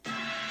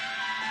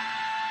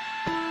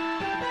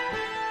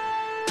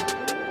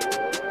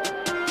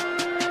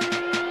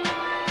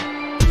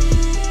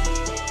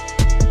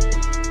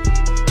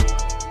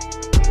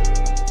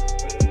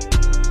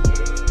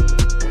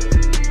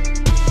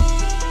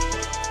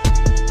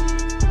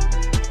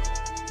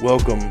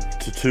Welcome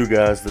to Two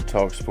Guys That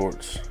Talk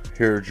Sports.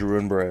 Here are Drew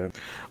and Brad.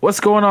 What's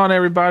going on,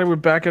 everybody? We're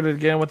back at it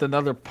again with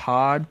another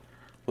pod.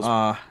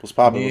 What's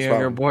poppin'? Me and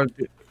your boy.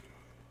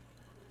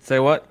 Say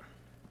what?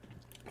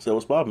 So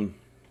what's poppin'?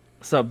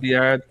 What's up,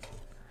 B-Rad?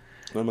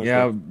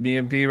 Yeah, me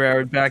and B-Rad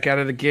are back at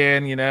it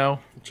again,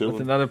 Chilling.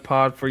 with another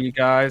pod for you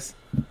guys.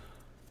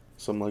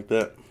 Something like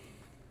that.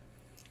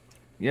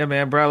 Yeah,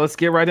 man, Brad, let's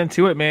get right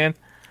into it, man.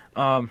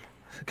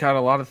 Got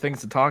a lot of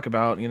things to talk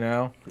about,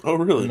 Oh,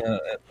 really?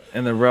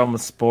 in the realm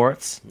of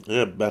sports.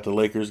 Yeah, about the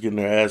Lakers getting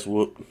their ass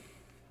whooped.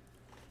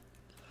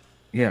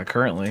 Yeah,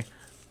 currently.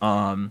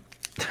 Not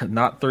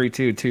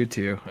 3-2,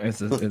 2-2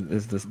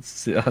 is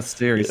the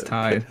series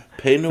tied.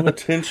 Pay no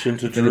attention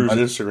to Drew's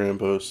Instagram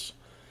posts.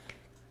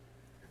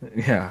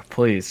 Yeah,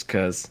 please,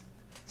 because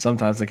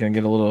sometimes they can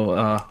get a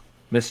little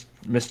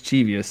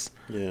mischievous,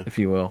 if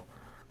you will.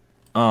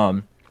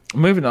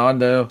 Moving on,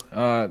 though,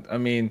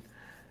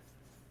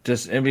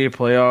 just NBA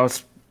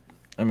playoffs.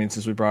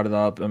 Since we brought it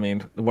up,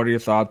 what are your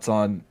thoughts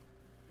on,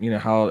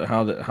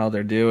 how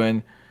they're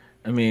doing?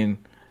 The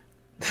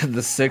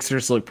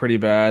Sixers look pretty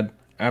bad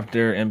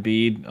after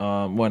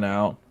Embiid went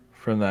out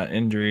from that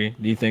injury.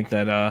 Do you think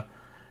that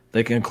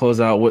they can close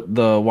out with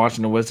the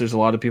Washington Wizards? A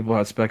lot of people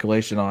have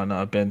speculation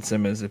on Ben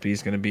Simmons, if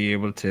he's going to be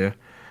able to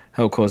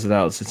help close it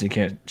out since he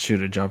can't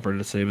shoot a jumper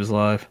to save his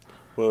life.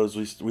 Well, as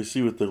we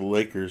see with the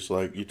Lakers,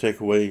 like, you take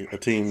away a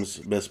team's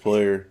best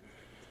player,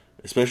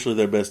 especially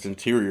their best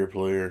interior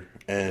player,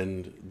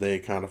 and they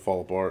kind of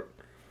fall apart.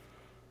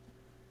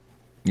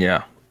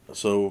 Yeah.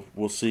 So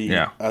we'll see.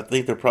 Yeah. I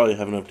think they'll probably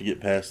have enough to get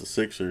past the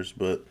Sixers,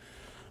 but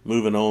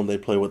moving on, they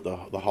play with the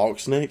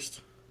Hawks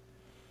next.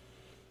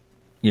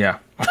 Yeah.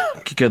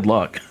 Good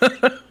luck.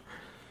 And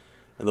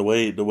the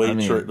way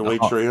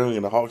Trae Young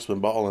and the Hawks been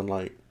balling,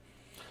 like,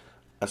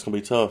 that's gonna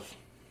be tough.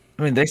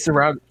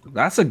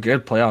 That's a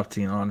good playoff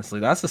team, honestly.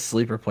 That's a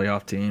sleeper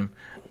playoff team.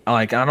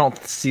 Like, I don't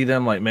see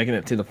them making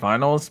it to the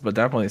finals, but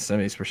definitely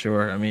semis for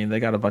sure. They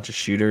got a bunch of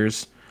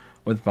shooters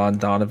with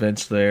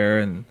Bogdanovich there,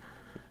 and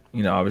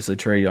obviously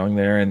Trae Young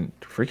there, and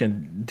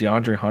freaking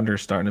DeAndre Hunter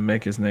starting to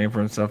make his name for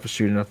himself as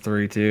shooting a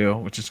 3 too,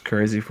 which is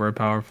crazy for a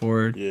power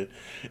forward. Yeah,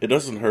 it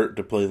doesn't hurt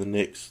to play the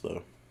Knicks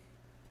though,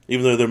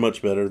 even though they're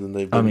much better than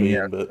they've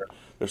been but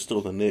they're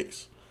still the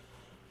Knicks.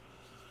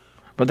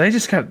 But they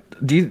just got.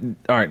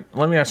 All right,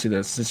 let me ask you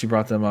this: since you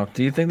brought them up,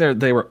 do you think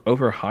they were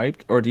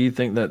overhyped, or do you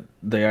think that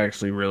they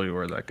actually really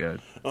were that good?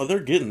 Oh,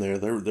 they're getting there.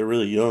 They're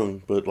really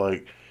young, but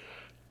like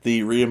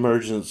the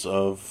reemergence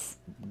of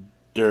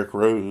Derrick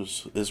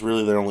Rose is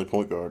really their only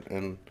point guard,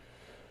 and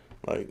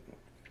like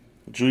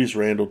Julius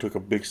Randle took a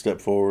big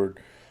step forward,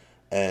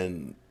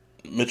 and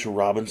Mitchell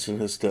Robinson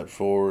has stepped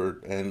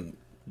forward, and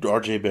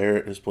R.J.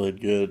 Barrett has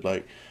played good.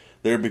 Like,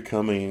 they're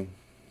becoming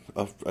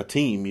a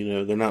team.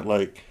 They're not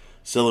like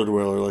cellar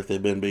dweller like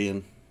they've been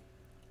being.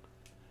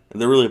 And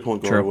they're really a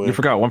point guard away. You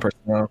forgot one person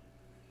though.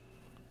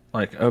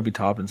 Like, Obi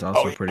Toppin's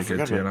also pretty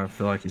good too, and I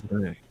feel like he's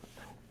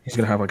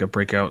gonna have like a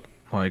breakout.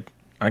 Like,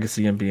 I can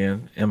see him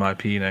being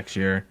MIP next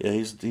year. Yeah,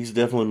 he's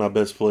definitely my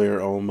best player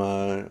on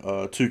my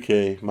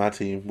 2K, my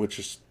team, which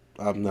is,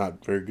 I'm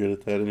not very good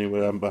at that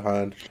anyway. I'm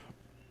behind.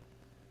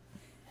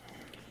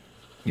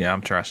 Yeah,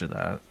 I'm trash at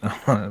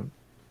that.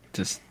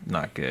 Just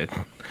not good.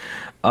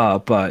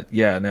 But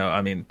yeah,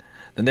 no,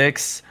 the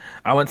Knicks,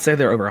 I wouldn't say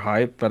they're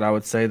overhyped, but I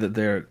would say that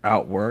they're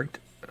outworked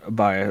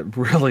by a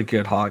really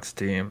good Hawks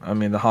team.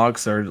 The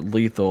Hawks are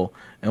lethal,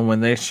 and when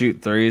they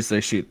shoot threes,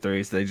 they shoot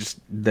threes. They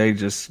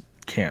just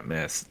can't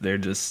miss. They're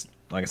just,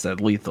 like I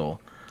said,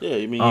 lethal. Yeah,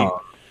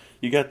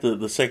 you got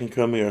the second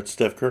coming of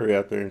Steph Curry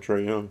out there in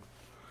Trae Young.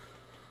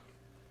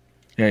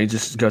 Yeah, he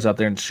just goes out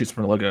there and shoots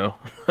from the logo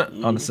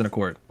on the center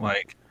court.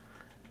 Like,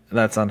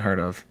 that's unheard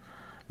of.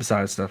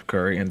 Besides Steph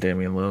Curry and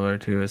Damian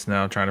Lillard, who is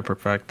now trying to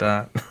perfect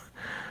that.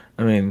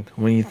 When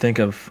you think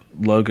of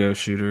logo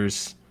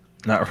shooters,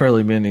 not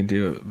really many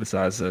do it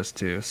besides those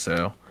two.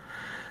 So,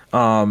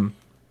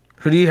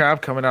 who do you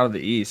have coming out of the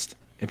East?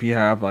 If you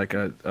have like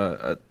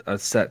a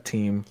set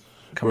team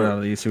coming out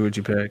of the East, who would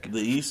you pick? The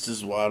East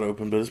is wide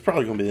open, but it's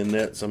probably going to be the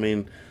Nets.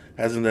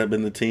 Hasn't that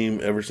been the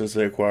team ever since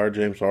they acquired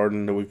James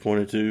Harden that we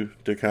pointed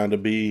to kind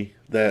of be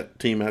that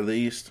team out of the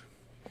East?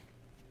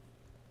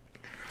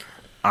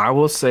 I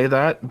will say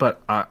that,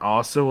 but I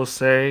also will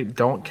say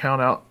don't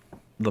count out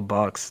the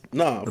Bucks.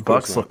 No, the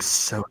Bucks look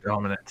so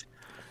dominant.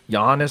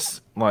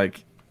 Giannis,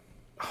 like,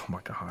 oh my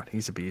God,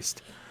 he's a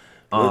beast.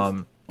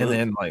 And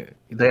then like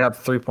they have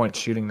 3-point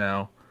shooting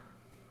now.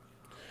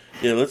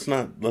 Yeah, let's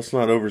not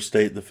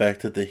overstate the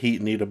fact that the Heat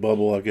need a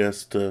bubble, I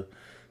guess, to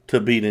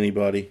beat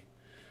anybody.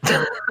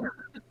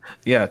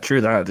 Yeah,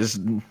 true that. Just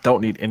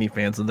don't need any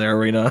fans in their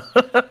arena.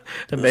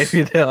 And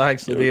maybe they'll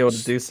actually be able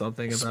to do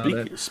something about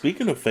it.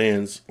 Speaking of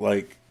fans,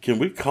 like, can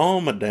we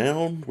calm it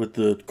down with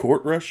the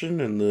court rushing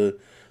and the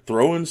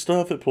throwing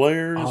stuff at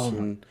players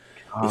and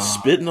the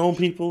spitting on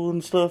people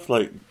and stuff?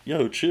 Like,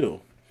 yo,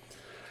 chill.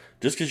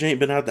 Just because you ain't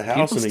been out the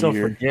house People in a still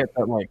year. Forget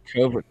that, like,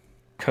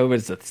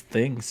 COVID's a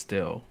thing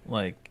still.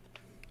 Like,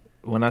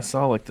 when I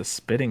saw like the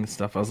spitting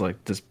stuff, I was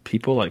like, does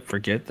people like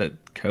forget that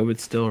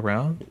COVID's still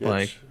around? Yeah,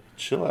 like,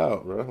 chill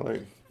out, bro.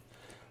 Like,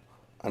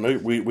 I know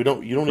we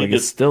don't. You don't Like need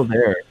it's to. still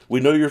there, We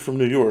know you're from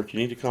New York. You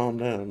need to calm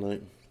down.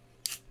 Like,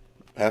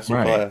 have some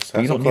right? class. But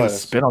Have you some don't need to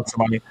class. spit on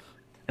somebody.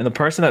 And the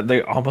person that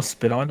they almost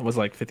spit on was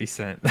like 50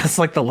 Cent. That's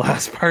like the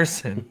last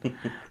person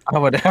I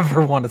would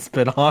ever want to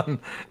spit on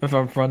if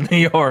I'm from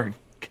New York.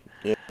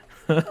 Yeah.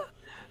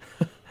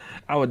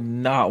 I would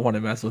not want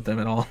to mess with them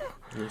at all.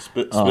 Yeah,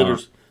 Uh,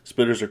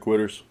 spitters are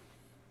quitters.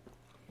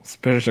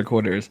 Spitters or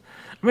quitters.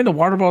 I mean, the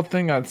water ball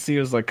thing I'd see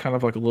was like kind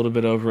of like a little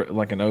bit over,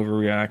 like an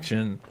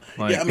overreaction,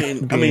 Yeah, like I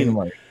being mean,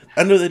 like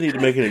I know they need to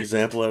make an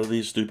example out of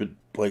these stupid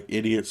like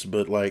idiots,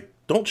 but like,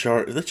 don't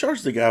charge. They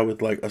charge the guy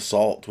with like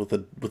assault with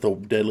a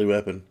deadly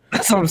weapon.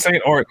 that's what I'm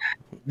saying. Or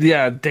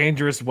yeah,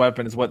 dangerous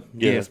weapon is what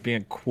Yeah.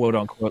 ESPN quote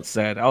unquote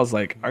said. I was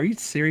like, are you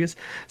serious?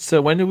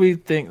 So when do we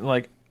think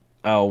like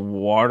a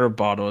water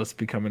bottle is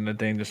becoming a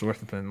dangerous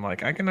weapon?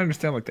 Like I can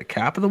understand like the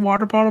cap of the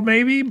water bottle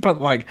maybe, but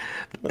like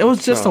it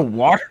was just a No,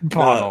 water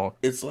bottle.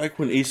 it's like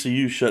when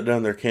ECU shut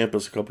down their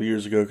campus a couple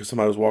years ago because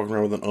somebody was walking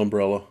around with an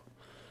umbrella.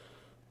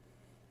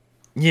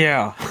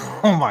 Yeah.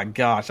 Oh my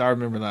gosh, I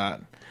remember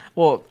that.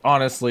 Well,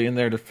 honestly, in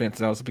their defense,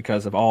 that was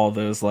because of all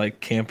those like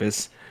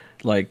campus,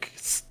 like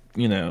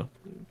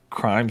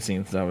crime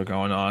scenes that were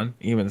going on.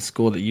 Even the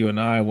school that you and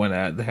I went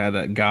at, they had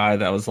that guy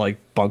that was like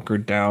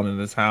bunkered down in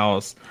his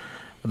house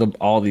with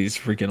all these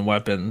freaking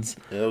weapons,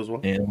 Yeah, that was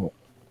one.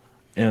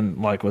 and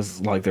like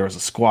was like there was a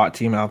SWAT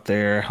team out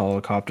there,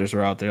 helicopters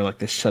were out there, like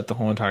they shut the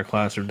whole entire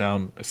classroom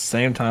down. At the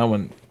same time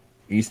when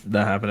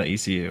that happened at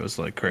ECU, it was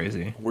like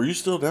crazy. Were you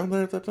still down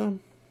there at that time?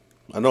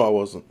 I know I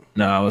wasn't.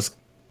 No,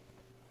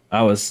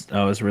 I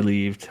was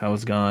relieved. I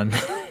was gone,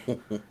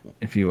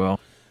 if you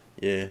will.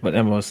 Yeah. But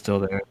Emma was still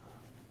there.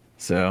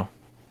 So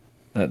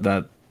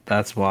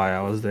that's why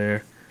I was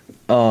there.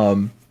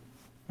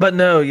 But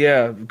no,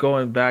 yeah,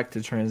 going back to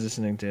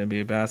transitioning to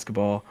NBA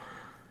basketball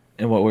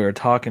and what we were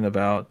talking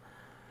about,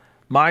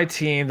 my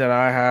team that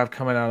I have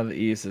coming out of the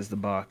East is the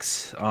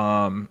Bucks.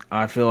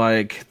 I feel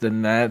like the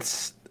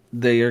Nets,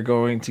 they are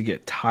going to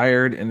get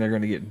tired and they're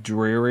going to get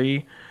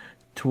dreary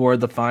toward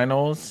the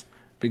finals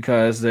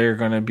because they're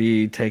going to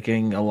be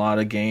taking a lot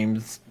of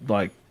games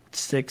like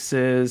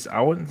sixes.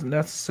 I wouldn't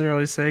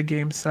necessarily say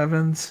game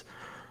sevens,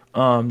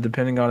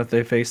 depending on if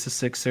they face the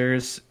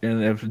Sixers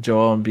and if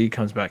Joel Embiid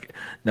comes back.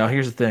 Now,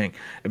 here's the thing: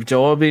 if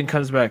Joel Embiid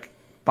comes back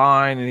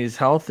fine and he's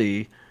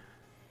healthy,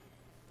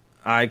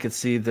 I could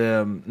see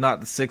them not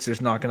the Sixers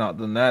knocking out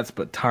the Nets,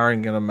 but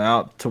tiring them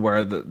out to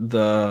where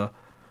the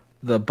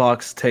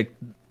Bucks take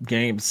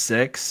game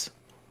 6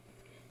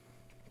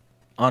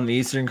 on the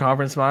Eastern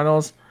Conference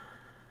Finals.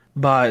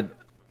 But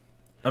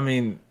I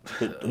mean,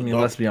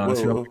 let's be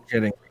honest. We're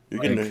kidding.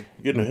 You're Like,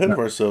 getting ahead of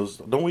ourselves.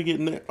 Don't we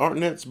get aren't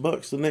Nets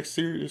Bucks the next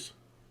series?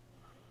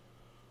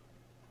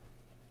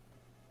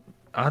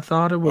 I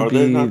thought it would Are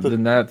they be not the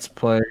Nets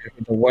play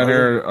the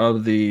winner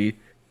of the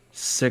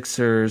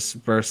Sixers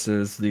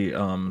versus the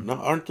No,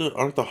 aren't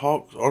the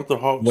Hawks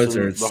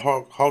Wizards. and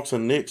the Hawks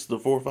and Knicks the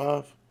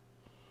 4-5?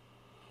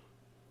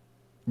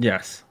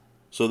 Yes,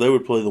 So they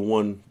would play the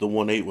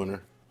 1-8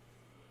 winner,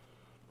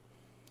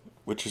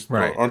 which is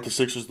right. aren't the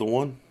Sixers the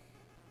one?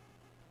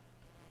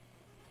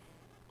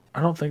 I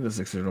don't think the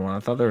Sixers won.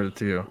 I thought they were the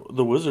 2.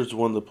 The Wizards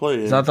won the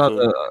play. 'Cause I thought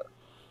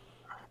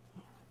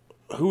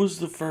Who was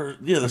the first?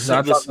 Yeah, I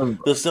thought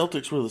the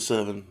Celtics were the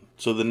 7.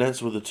 So the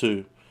Nets were the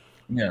 2.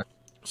 yeah,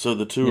 So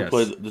the 2 yes.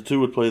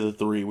 would play the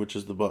 3, which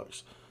is the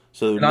Bucks.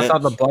 So and I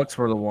thought the Bucks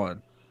were the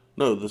 1.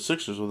 No, the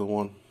Sixers were the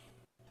 1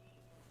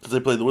 because they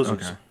played the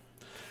Wizards. Okay.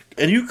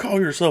 And you call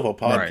yourself a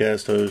Right.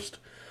 podcast host?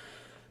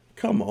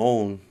 Come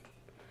on.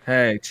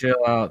 Hey, chill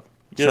out.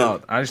 Yeah. Chill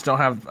out. I just don't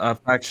have a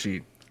fact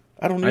sheet.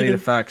 I don't I need need a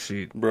it, fact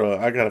sheet. bro.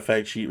 I got a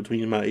fact sheet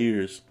between my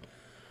ears.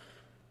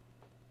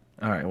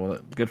 All right, well,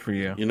 good for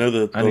you. You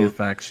know I need a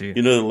fact sheet.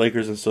 You know the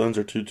Lakers and Suns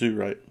are 2-2,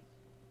 right?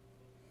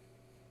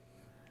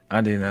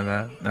 I do know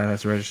that.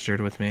 That's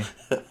registered with me.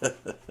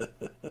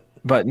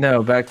 But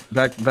no, back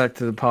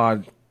to the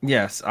pod.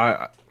 Yes,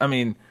 I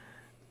mean,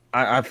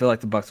 I feel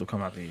like the Bucks will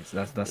come out the East.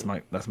 That's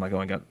my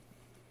going gut,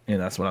 and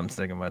that's what I'm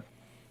sticking with.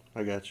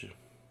 I got you.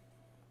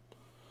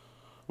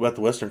 What about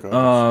the Western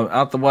Conference?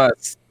 Out the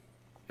West,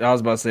 I was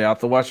about to say out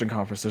the Western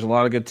Conference. There's a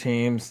lot of good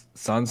teams.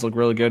 Suns look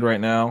really good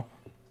right now.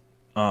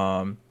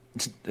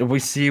 We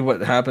see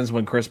what happens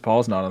when Chris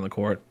Paul's not on the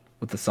court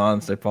with the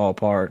Suns. They fall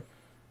apart.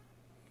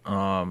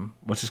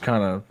 Which is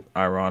kind of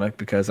ironic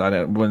because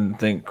I wouldn't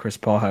think Chris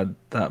Paul had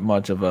that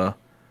much of a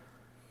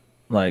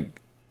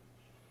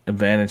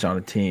advantage on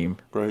a team.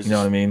 Bro, You know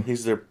what I mean?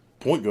 He's their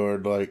point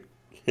guard. Like,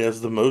 he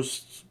has the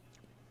most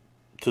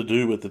to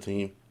do with the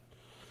team.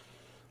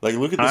 Like,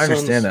 look at the I Suns.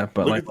 understand that,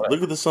 but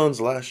look at the Suns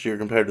last year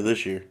compared to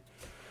this year.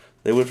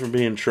 They went from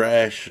being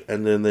trash,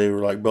 and then they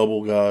were like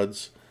bubble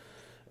gods,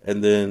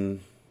 and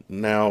then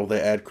now they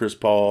add Chris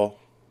Paul.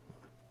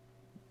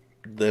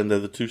 Then they're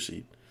the 2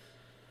 seed.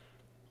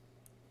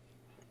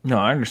 no,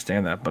 I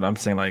understand that, but I'm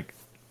saying I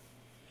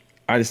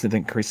just didn't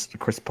think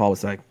Chris Paul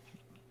was a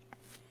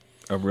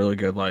really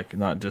good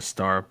not just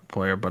star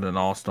player, but an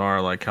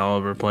all-star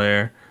caliber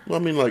player. Well,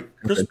 I mean, like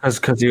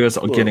Because he was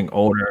getting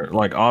older.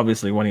 Like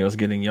obviously, when he was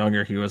getting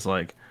younger, he was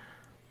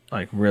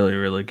like really,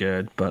 really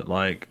good. But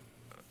like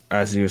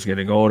as he was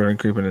getting older and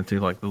creeping into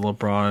like the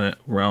LeBron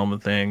realm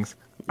of things,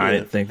 I Yeah.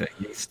 didn't think that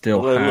he But still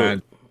like, look,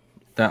 had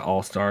that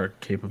all-star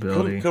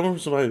capability. coming from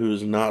somebody who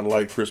is not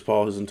like Chris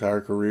Paul his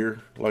entire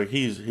career, like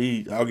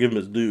I'll give him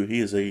his due.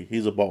 He's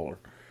a baller.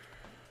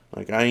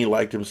 Like I ain't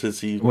liked him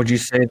Would you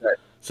say that?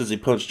 since he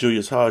punched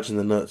Julius Hodge in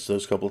the nuts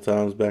those couple of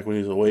times back when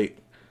he was awake.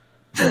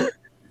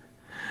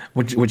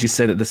 Would you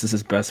say that this is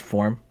his best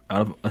form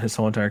out of his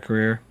whole entire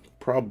career?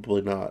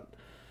 Probably not.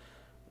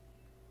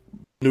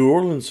 New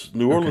Orleans,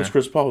 Okay.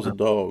 Chris Paul's a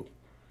dog.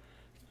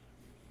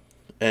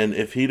 And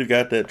if he'd have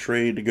got that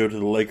trade to go to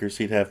the Lakers,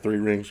 he'd have 3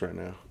 rings right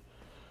now.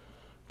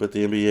 But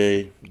the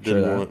NBA True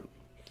didn't that. want it.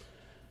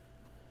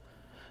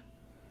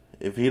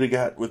 If he'd have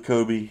got with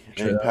Kobe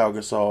True and that. Pau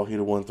Gasol, he'd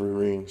have won 3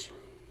 rings.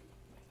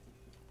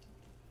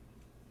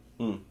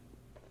 And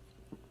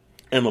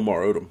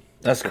Lamar Odom.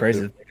 That's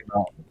crazy to think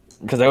about.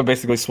 Because they would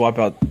basically swap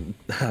out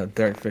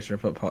Derek Fisher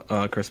and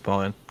put Chris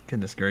Paul in.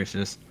 Goodness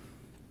gracious.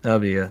 That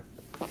would be a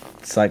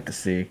sight to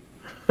see.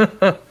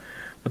 With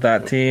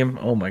that team,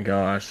 oh my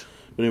gosh.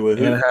 But anyway,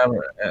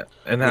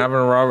 And having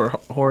Robert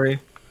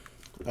Horry.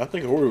 I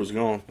think Horry was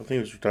gone. I think he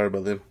was retired by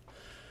then.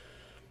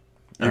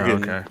 Oh,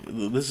 okay.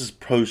 This is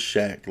post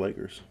Shaq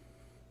Lakers.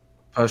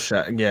 Oh,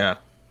 shit. Yeah.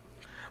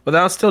 But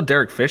that was still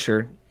Derek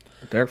Fisher.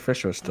 Derek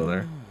Fisher was still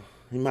there.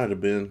 He might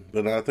have been,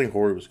 but I think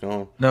Horry was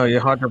gone. No, you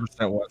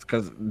 100% was.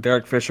 Because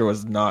Derek Fisher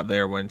was not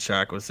there when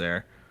Shaq was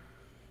there.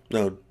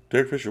 No,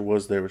 Derek Fisher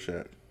was there with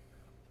Shaq.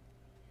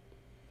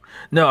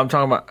 No, I'm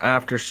talking about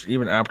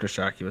even after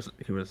Shaq, he was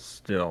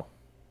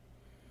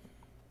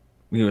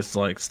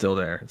like still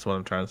there. That's what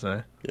I'm trying to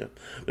say. Yeah.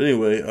 But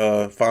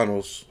anyway,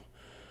 finals.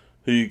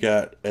 Who you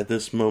got at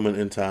this moment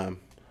in time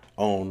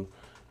on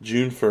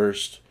June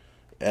 1st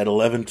at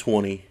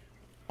 11:20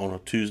 on a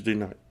Tuesday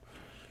night?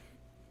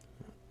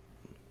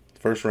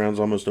 First round's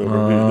almost over.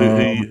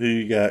 Who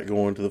you got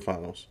going to the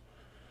finals?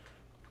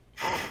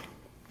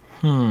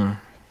 I'm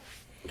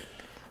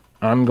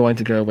going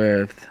to go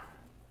with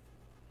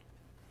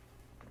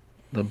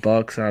the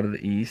Bucks out of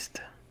the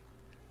East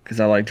because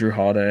I like Drew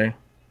Holiday.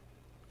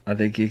 I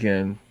think he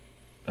can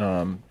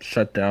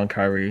shut down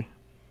Kyrie.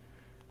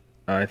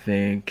 I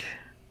think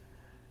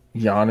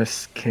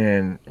Giannis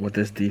can, with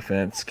this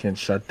defense, can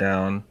shut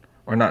down,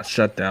 or not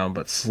shut down,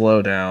 but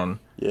slow down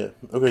Yeah.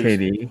 Okay.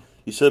 KD.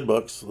 You said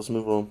Bucks. Let's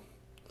move on.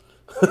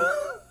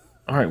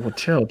 All right, well,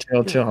 chill.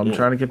 I'm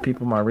trying to give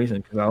people my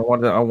reason because I don't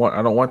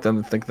want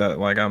them to think that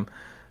like I'm,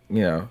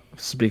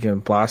 speaking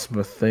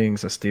blasphemous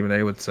things, as Stephen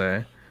A. would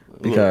say,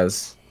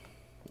 because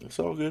It's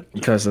all good.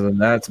 because of the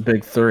Nets'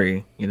 big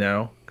three,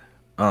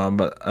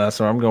 But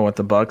so I'm going with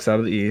the Bucks out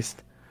of the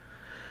East.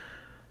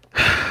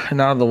 And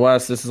out of the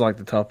West, this is like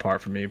the tough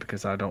part for me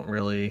because I don't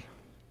really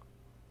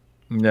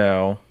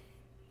know.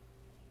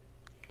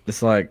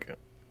 It's like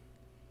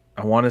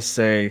I want to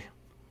say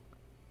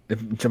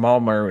if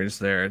Jamal Murray is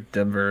there,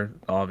 Denver,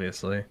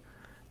 obviously,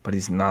 but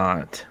he's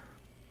not.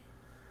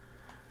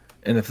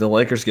 And if the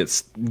Lakers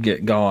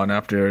get gone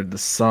after the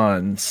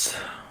Suns,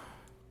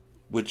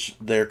 Which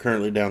they're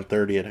currently down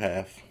 30 at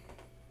half.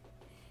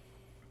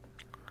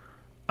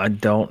 I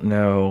don't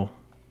know.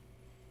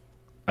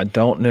 I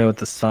don't know if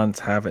the Suns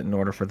have it in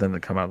order for them to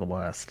come out of the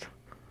West.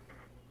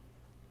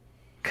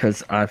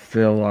 Because I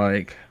feel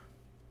like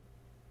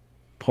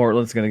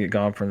Portland's going to get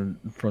gone from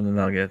the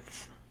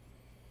Nuggets.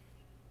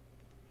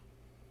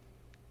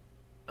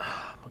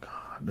 Oh my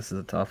God, this is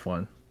a tough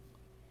one.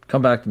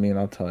 Come back to me and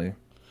I'll tell you.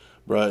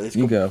 Right. It's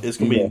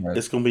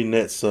gonna be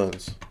Nets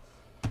Suns.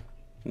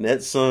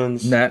 Nets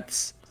Suns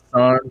Nets,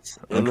 Suns,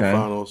 in the okay.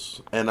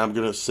 finals, and I'm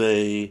gonna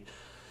say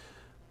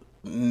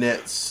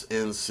Nets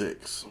in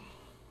 6.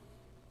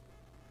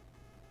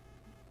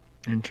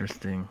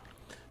 Interesting.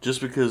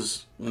 Just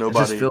because It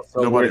just feels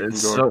so nobody weird. can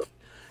It's guard. so,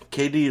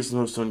 KD is the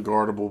most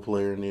unguardable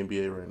player in the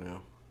NBA right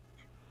now.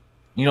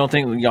 you don't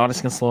think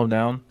Giannis can slow him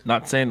down?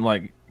 Not saying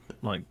like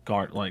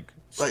guard like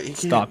Like he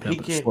stop can't, him, he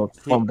but can't,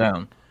 slow him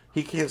down.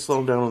 he can't slow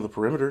him down on the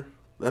perimeter.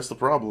 That's the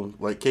problem.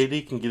 Like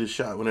KD can get his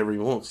shot whenever he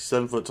wants. He's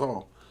 7 foot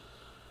tall,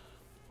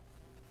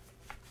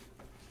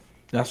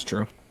 That's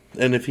true.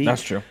 and if he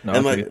That's true. No,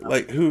 and I forget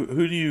like who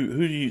do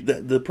you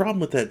the problem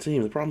with that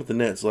team? The problem with the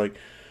Nets, like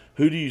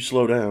who do you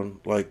slow down?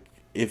 Like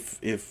if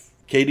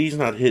KD's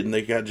not hitting,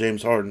 they got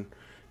James Harden.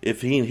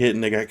 If he ain't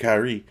hitting, they got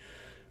Kyrie.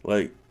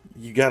 Like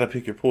you got to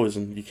pick your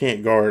poison. You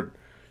can't guard.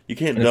 You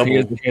can't And double.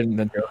 if he is hitting,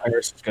 then Joe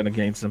Harris is going to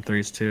gain some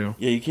threes too.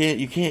 Yeah,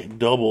 you can't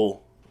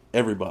double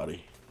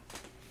everybody.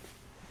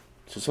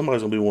 So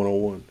somebody's gonna be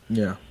 1-on-1.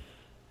 Yeah.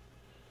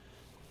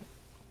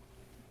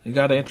 You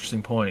got an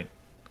interesting point.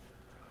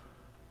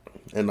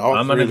 And all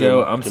I'm three gonna of them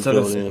go. I'm can still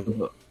fill gonna. it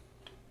in.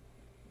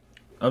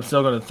 I'm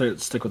still gonna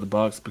stick with the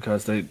Bucks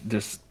because they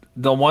just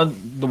the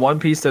one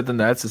piece that the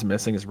Nets is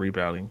missing is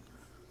rebounding.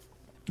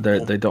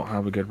 They don't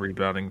have a good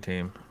rebounding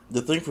team.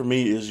 The thing for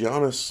me is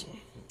Giannis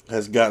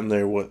has gotten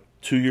there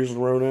 2 years in a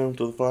row now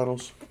to the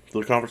finals, to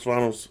the conference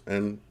finals,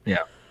 and Yeah.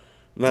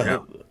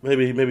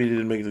 maybe he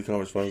didn't make it to the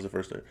conference finals the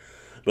first day,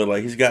 but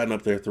like he's gotten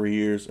up there 3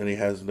 years and he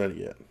hasn't done it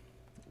yet.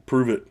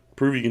 Prove it.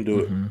 Prove you can do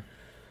it.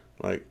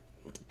 Like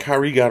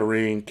Kyrie got a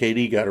ring,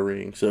 KD got a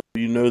ring, so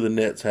you know the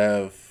Nets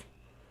have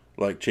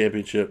like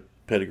championship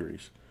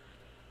pedigrees.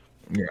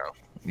 Yeah,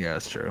 yeah,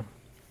 that's true.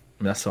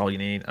 And that's all you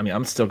need. I mean,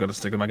 I'm still gonna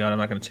stick with my gun. I'm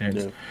not gonna change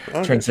Yeah.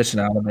 Okay. transition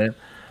out of it.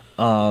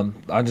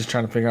 I'm just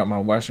trying to figure out my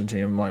Western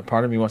team. Like,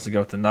 part of me wants to go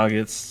with the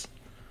Nuggets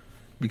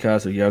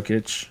because of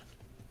Jokic,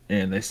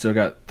 and they still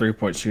got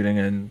 3-point shooting,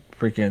 and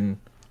freaking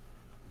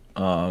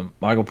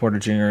Michael Porter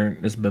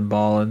Jr. has been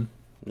balling.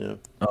 Yeah.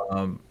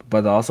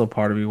 But also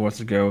part of me wants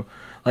to go,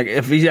 like,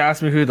 if you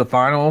ask me who the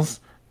finals,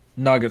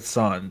 Nuggets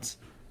Suns.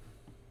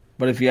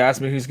 But if you ask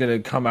me who's gonna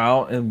come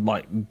out and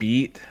like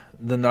beat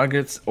the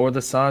Nuggets or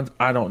the Suns,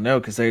 I don't know,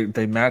 because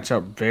they match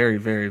up very,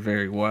 very,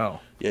 very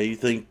well. Yeah, you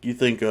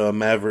think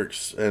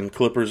Mavericks and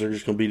Clippers are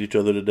just gonna beat each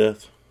other to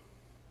death?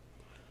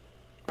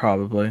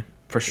 Probably,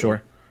 for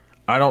sure.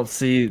 I don't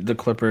see the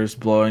Clippers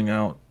blowing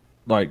out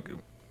like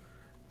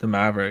the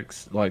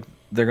Mavericks. Like,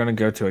 they're gonna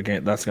go to a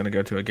game. That's gonna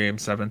go to a game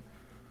 7.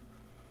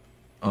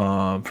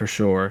 For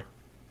sure.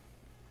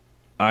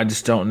 I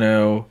just don't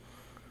know.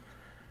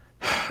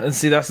 And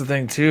see, that's the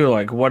thing too.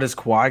 Like, what is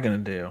Kawhi gonna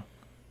do?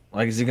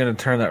 Like, is he gonna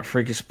turn that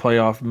freakish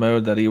playoff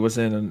mode that he was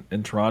in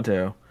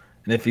Toronto?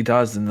 And if he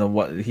does,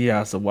 then he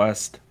has the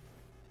West.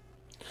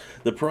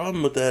 The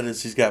problem with that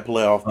is he's got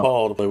playoff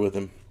Paul to play with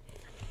him,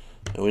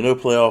 and we know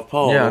playoff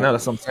Paul. Yeah, I know,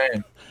 that's what I'm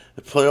saying.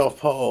 Playoff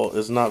Paul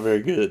is not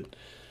very good.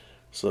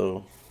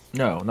 So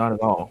no, not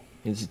at all.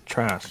 He's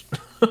trash.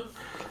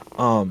 That's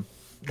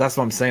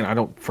what I'm saying. I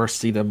don't first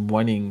see them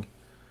winning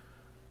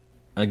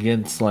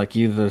against like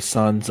either the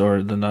Suns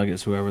or the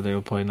Nuggets, whoever they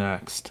will play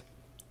next.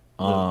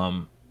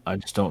 I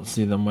just don't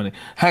see them winning.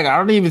 Heck, I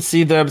don't even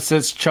see them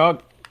since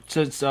Charles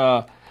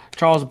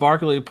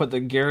Barkley put the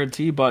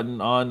guarantee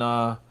button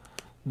on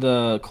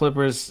the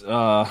Clippers.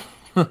 Put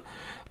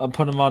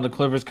him on the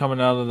Clippers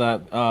coming out of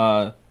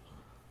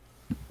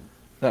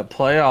that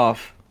playoff.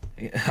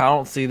 I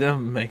don't see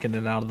them making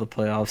it out of the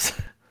playoffs.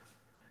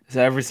 It's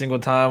every single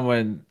time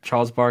when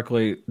Charles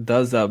Barkley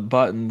does that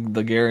button,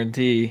 the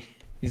guarantee,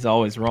 he's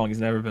always wrong.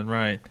 He's never been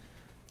right.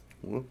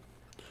 Well,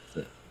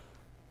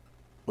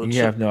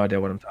 You have no idea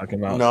what I'm talking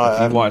about. No,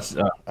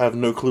 I have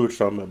no clue what you're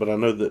talking about, but I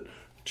know that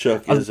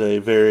Chuck is a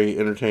very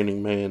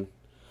entertaining man.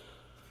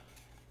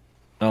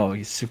 Oh,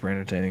 he's super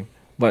entertaining.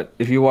 But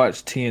if you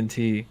watch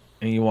TNT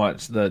and you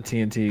watch the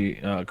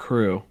TNT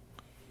crew,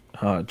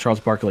 Charles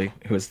Barkley,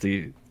 who is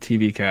the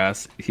TV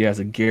cast, he has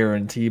a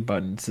guarantee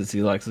button since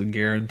he likes to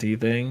guarantee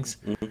things.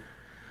 Mm-hmm.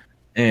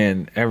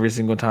 And every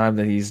single time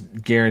that he's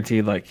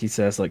guaranteed, like he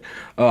says, like,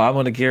 "Oh, I'm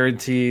going to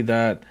guarantee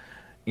that,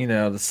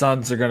 the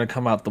Suns are going to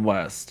come out the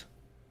West."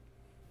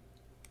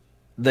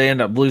 They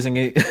end up losing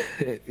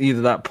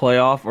either that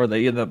playoff or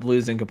they end up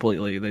losing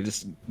completely. They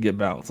just get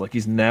bounced. Like,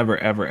 he's never,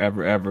 ever,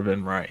 ever, ever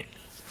been right.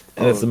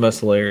 And it's the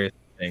most hilarious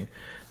thing.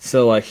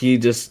 So, like, he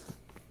just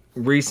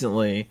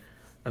recently,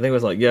 I think it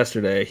was like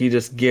yesterday, he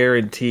just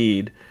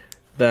guaranteed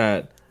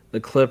that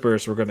the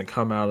Clippers were going to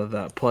come out of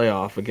that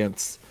playoff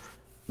against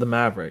the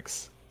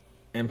Mavericks.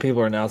 And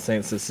people are now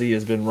saying he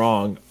has been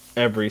wrong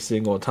every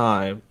single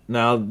time.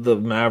 Now the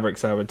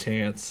Mavericks have a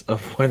chance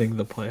of winning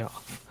the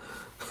playoff.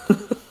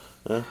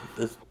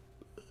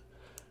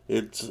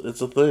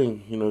 It's a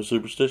thing,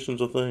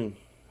 superstition's a thing,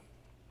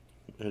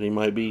 and he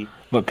might be.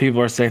 But people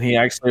are saying he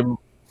actually.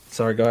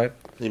 Sorry, go ahead.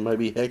 He might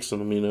be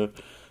hexing him,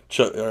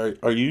 Chuck,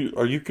 are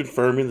you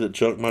confirming that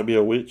Chuck might be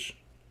a witch?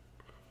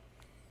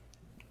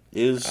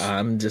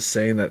 I'm just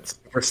saying that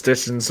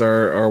superstitions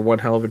are one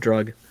hell of a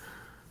drug.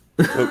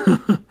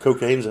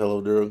 Cocaine's a hell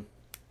of a drug.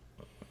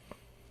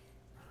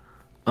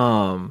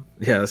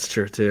 Yeah, that's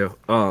true too.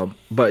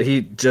 But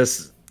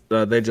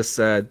they just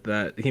said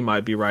that he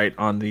might be right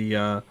on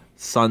the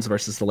Suns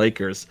versus the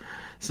Lakers,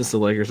 since the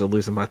Lakers are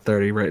losing by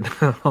 30 right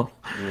now.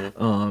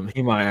 Yeah.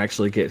 He might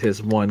actually get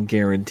his one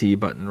guarantee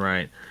button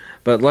right.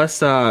 But let's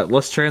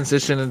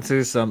transition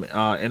into some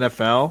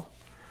NFL.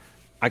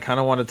 I kind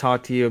of want to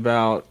talk to you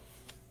about,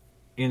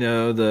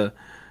 the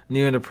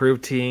new and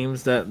improved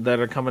teams that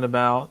are coming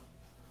about.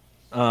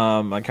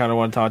 I kind of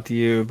want to talk to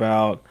you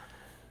about,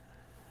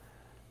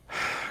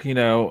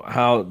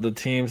 how the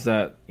teams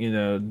that,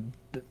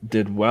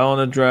 did well in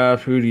the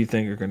draft. Who do you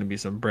think are going to be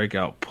some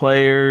breakout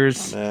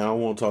players? Man, I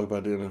don't want to talk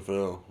about the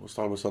NFL. Let's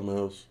talk about something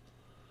else.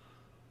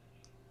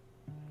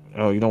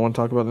 Oh, you don't want to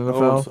talk about the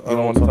NFL? I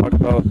don't want to talk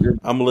about.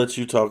 I'm gonna let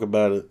you talk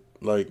about it.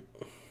 Like,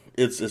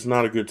 it's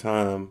not a good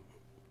time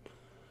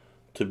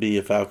to be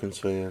a Falcons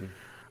fan.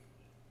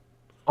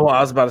 Oh, I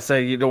was about to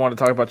say you don't want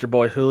to talk about your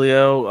boy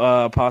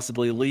Julio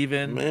possibly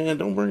leaving. Man,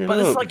 don't bring it up. But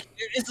it's like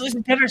it's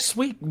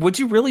bittersweet. Would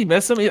you really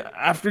miss him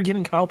after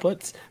getting Kyle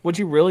Pitts? Would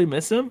you really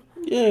miss him?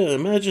 Yeah,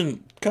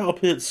 imagine Kyle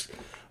Pitts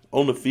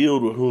on the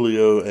field with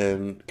Julio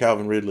and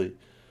Calvin Ridley.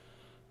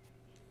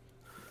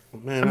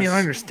 Man, I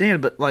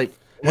understand, but like,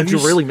 would you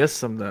really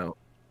miss him though?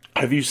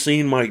 Have you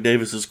seen Mike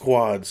Davis's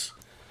quads,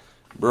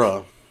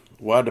 bruh?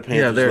 Why'd the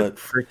Panthers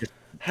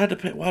why'd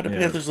the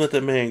Panthers let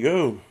that man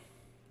go?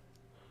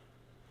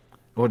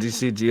 Well, did you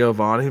see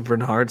Giovanni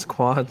Bernard's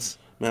quads?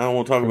 Man, I don't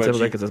want to talk about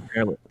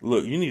you.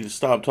 Look, you need to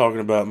stop talking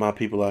about my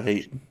people I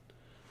hate.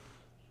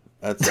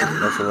 That's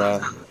a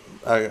lie.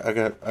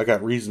 I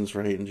got reasons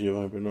for hating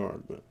Giovanni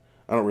Bernard, but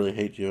I don't really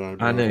hate Giovanni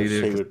I know Bernard.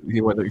 you do. 'Cause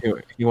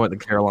he went to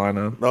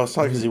Carolina. No, it's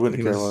not because he went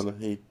to Carolina.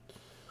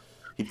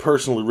 He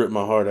personally ripped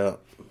my heart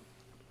out.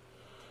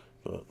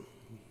 But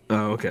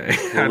Oh, okay.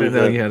 I didn't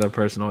know you had a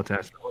personal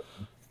attachment.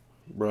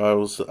 Bro, I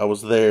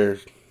was there.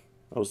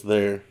 I was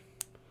there.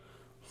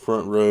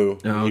 Front row.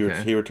 Oh,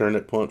 okay. He returned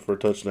that punt for a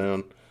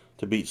touchdown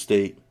to beat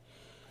State.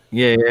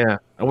 Yeah.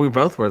 We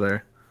both were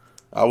there.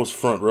 I was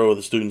front row of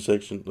the student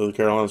section, of the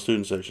Carolina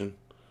student section.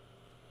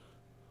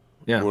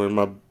 Yeah. Wearing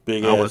my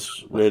big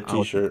ass red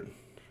T-shirt.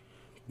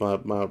 My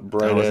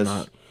bright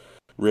ass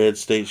red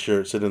State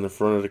shirt sitting in the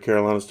front of the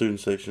Carolina student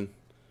section.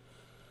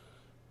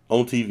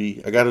 On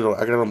TV. I got it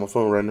on my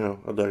phone right now.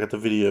 I got the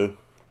video.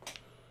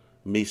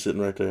 Me sitting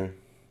right there.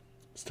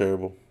 It's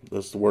terrible.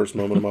 That's the worst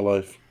moment of my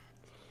life.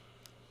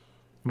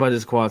 But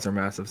his quads are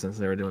massive since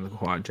they were doing the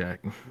quad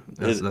jack.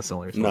 That's the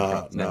only reason.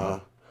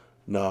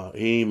 Nah.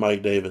 He ain't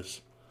Mike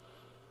Davis.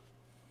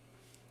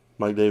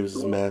 Mike Davis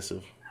is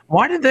massive.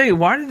 Why did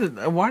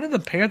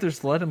the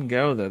Panthers let him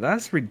go though?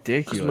 That's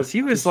ridiculous.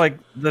 He was like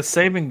the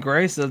saving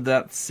grace of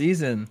that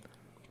season.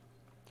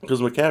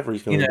 Because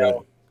McCaffrey's coming back.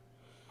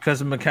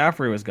 Because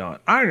McCaffrey was gone.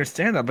 I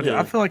understand that, but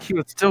I feel like he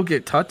would still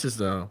get touches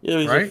though.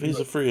 Yeah, he's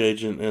a free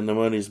agent, and the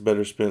money's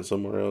better spent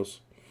somewhere else.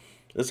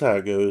 That's how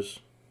it goes.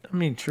 I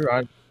mean, true.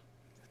 I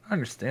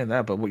understand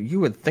that, but you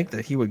would think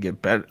that he would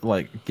get better,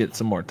 like get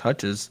some more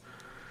touches,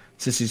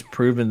 since he's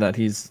proven that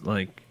he's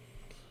like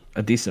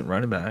a decent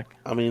running back.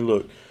 I mean,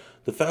 look,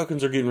 the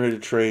Falcons are getting ready to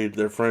trade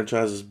their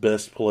franchise's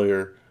best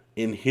player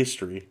in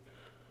history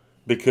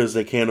because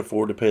they can't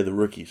afford to pay the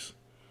rookies.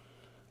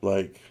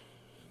 Like,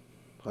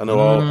 I know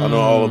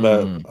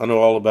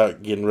all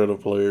about getting rid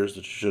of players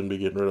that you shouldn't be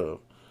getting rid of.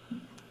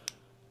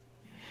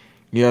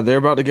 Yeah, they're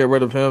about to get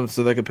rid of him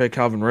so they could pay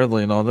Calvin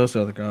Ridley and all those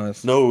other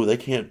guys. No, they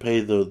can't pay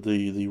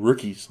the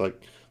rookies,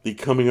 like the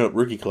coming up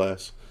rookie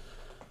class.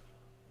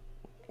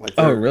 Like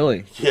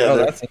really? Yeah.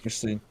 That's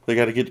interesting. They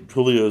got to get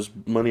Julio's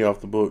money off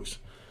the books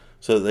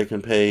so that they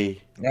can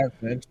pay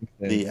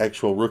the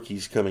actual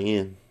rookies coming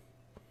in.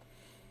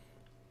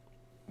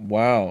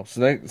 Wow.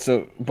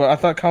 But I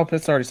thought Kyle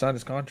Pitts already signed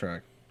his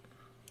contract.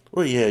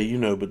 Well,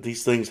 yeah, but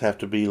these things have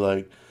to be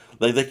like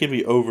they can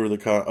be over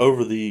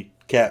the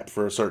cap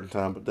for a certain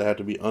time, but they have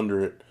to be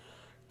under it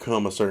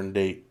come a certain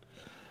date.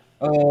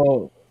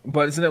 Oh,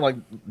 but isn't it like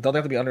don't they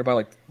have to be under by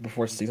like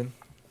before season?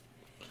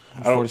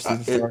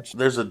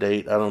 There's a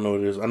date. I don't know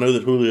what it is. I know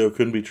that Julio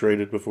couldn't be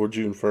traded before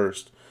June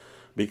 1st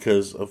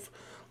because of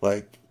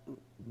like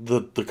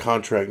the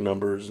contract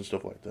numbers and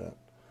stuff like that.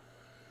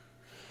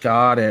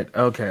 Got it.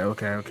 Okay.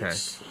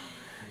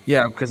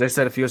 Yeah, because they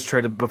said if he was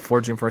traded before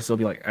June 1st, it'll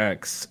be like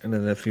X, and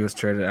then if he was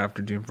traded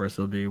after June 1st,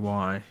 it'll be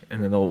Y,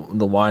 and then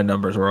the Y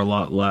numbers were a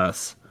lot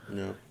less.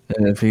 Yeah.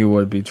 And if he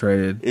would be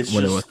traded it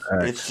was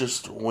X. It's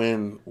just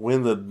when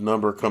the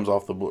number comes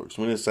off the books,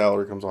 when his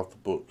salary comes off the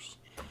books.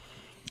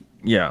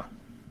 Yeah.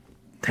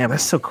 Damn,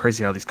 that's so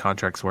crazy how these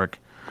contracts work.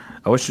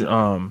 I wish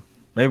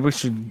maybe we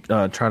should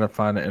try to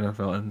find an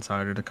NFL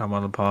insider to come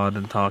on the pod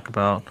and talk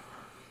about.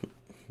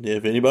 Yeah,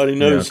 if anybody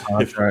knows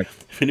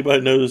if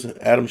anybody knows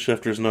Adam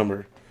Schefter's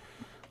number,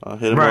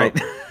 hit him up.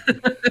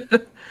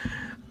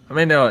 I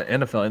may know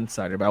an NFL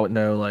insider, but I wouldn't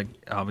know like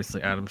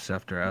obviously Adam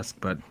Schefter-esque,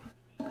 but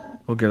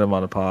we'll get him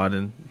on the pod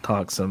and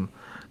talk some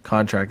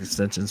contract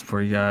extensions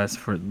for you guys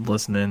for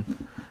listening.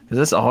 Because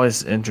it's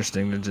always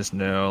interesting to just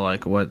know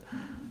like what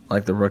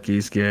like the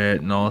rookies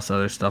get and all this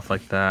other stuff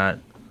like that.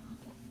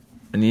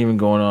 And even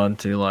going on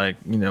to like,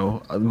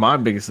 my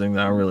biggest thing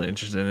that I'm really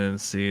interested in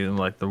is seeing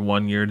like the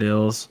 1-year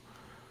deals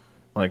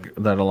like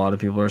that a lot of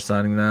people are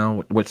signing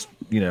now, which,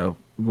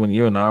 when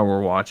you and I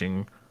were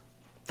watching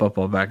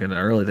football back in the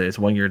early days,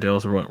 1-year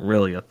deals weren't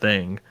really a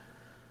thing.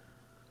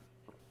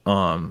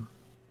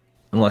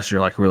 Unless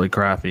you're like really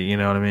crappy, you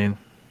know what I mean?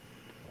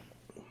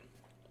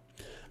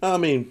 I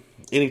mean,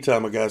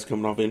 anytime a guy's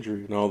coming off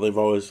injury, they've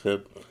always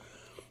had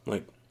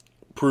like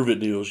prove it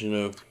deals,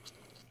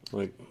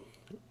 like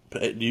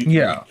but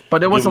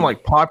it wasn't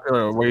like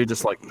popular where you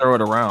just like throw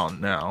it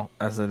around now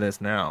as it is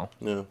now.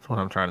 Yeah, that's what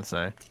I'm trying to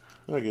say.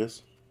 I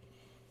guess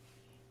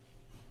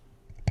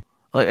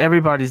like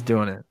everybody's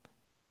doing it.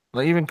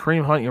 Like even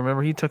Kareem Hunt, you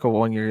remember he took a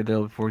 1-year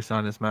deal before he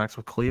signed his max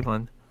with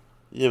Cleveland.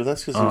 Yeah, but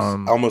that's because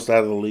he's almost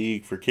out of the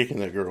league for kicking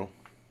that girl.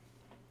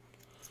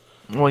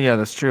 Well, yeah,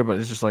 that's true, but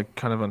it's just like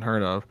kind of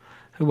unheard of.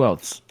 Who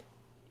else?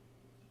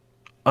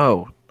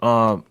 Oh,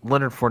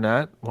 Leonard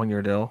Fournette,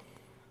 1-year deal.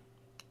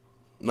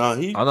 No,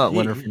 I thought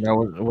Leonard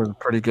Fournette was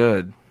pretty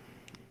good.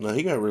 No,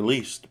 he got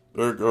released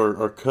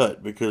or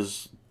cut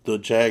because the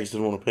Jags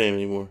didn't want to pay him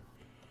anymore.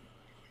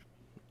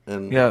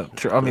 And yeah,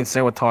 true. I mean,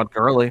 same with Todd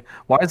Gurley.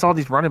 Why is all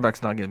these running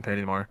backs not getting paid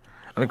anymore?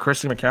 I mean,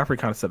 Christian McCaffrey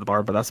kind of set the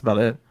bar, but that's about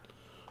it.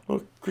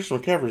 Well, Christian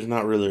McCaffrey's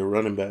not really a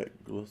running back.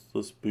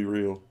 Let's be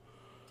real.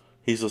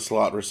 He's a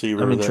slot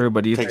receiver that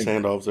takes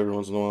handoffs every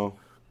once in a while.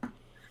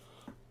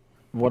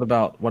 What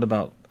about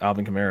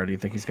Alvin Kamara? Do you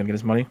think he's going to get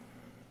his money?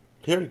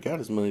 He already got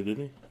his money,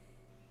 didn't he?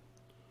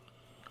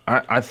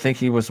 I think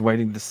he was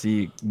waiting to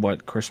see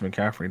what Christian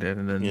McCaffrey did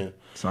and then Yeah.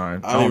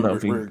 signed. I I don't mean, know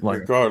if he like.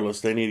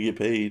 regardless, they need to get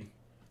paid.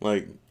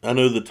 Like, I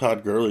know the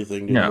Todd Gurley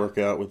thing didn't Yeah, work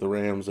out with the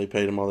Rams. They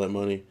paid him all that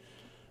money,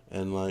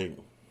 and like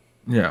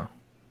yeah,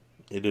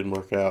 it didn't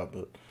work out.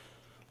 But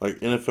like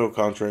NFL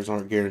contracts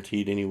aren't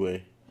guaranteed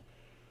anyway.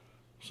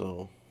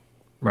 So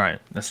right.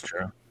 That's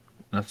true.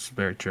 That's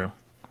very true.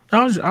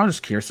 I was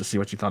just curious to see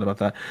what you thought about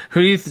that.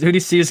 Who do you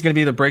see is going to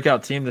be the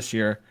breakout team this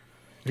year?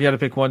 If you had to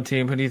pick one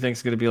team, who do you think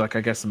is going to be like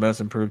I guess the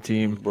most improved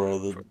team? bro,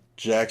 the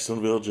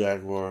Jacksonville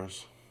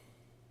Jaguars.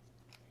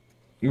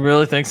 You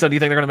really think so? Do you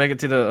think they're going to make it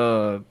to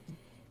the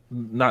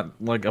not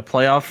like a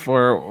playoff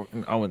or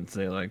I wouldn't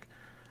say like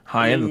I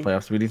high end of the mean,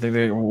 playoffs, but do you think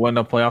they win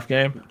a playoff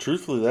game?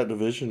 truthfully, that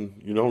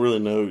division you don't really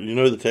know. You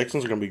know the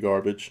Texans are going to be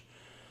garbage.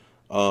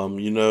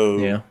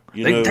 Yeah.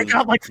 You They know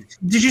got like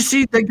did you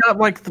see they got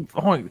like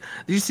did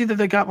you see that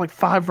they got like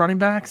 5 running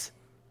backs?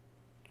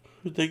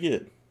 who'd they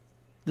get?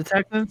 The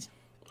Texans?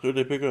 Who'd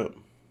they pick up?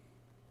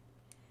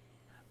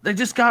 They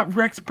just got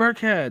Rex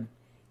Burkhead.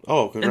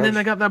 Oh, And then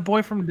they got that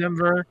boy from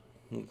Denver.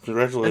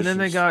 congratulations! And then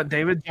they got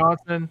David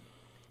Johnson.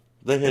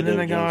 they had And then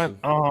they David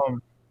got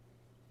Johnson.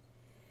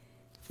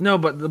 no,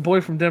 but the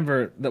boy from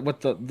Denver that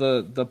with the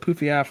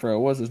poofy afro,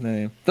 what was his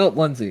name? Philip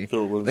Lindsay.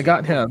 Philip Lindsay. They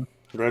got him.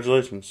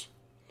 Congratulations!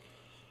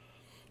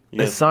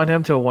 They Yeah, signed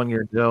him to a 1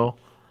 year deal.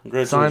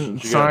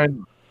 congratulations!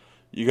 Signed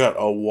You got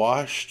a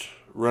washed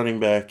running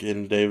back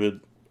in David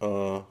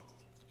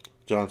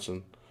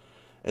Johnson,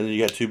 and then you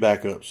got two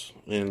backups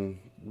in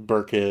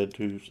Burkhead,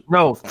 who's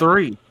no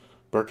 3.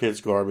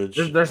 Burkhead's garbage.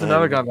 There's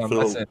another and guy that I'm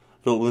missing.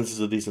 Philip Lindsay's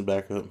a decent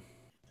backup.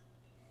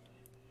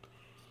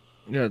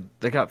 Yeah,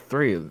 they got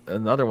 3.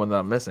 Another one that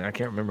I'm missing. I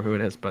can't remember who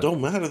it is, but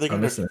Don't matter.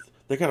 I'm missing it.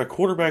 They got a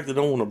quarterback that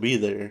don't want to be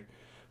there,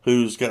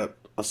 who's got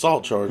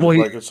assault charges, Well,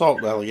 like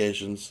assault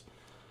allegations,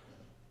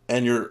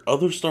 and your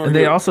other starter. and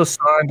they also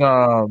signed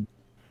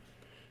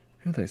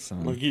who they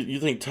signed? like you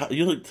think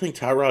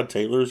Tyrod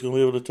Taylor is going to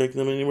be able to take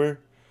them anywhere?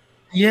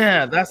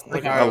 Yeah, that's the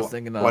Like guy I was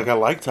thinking of. like I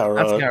like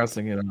That's the guy I Tyrod, was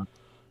thinking of.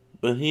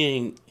 but he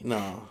ain't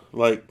no.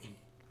 Like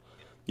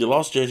you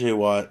lost J.J.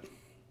 Watt,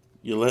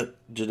 you let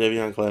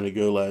Jadeveon Clowney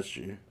go last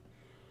year.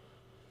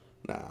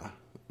 Nah.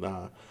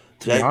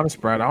 To be honest,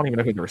 Brad, I don't even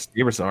know who the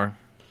receivers are.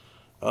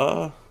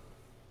 Uh,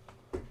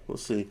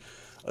 let's see.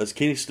 Is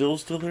Kenny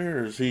Stills still there,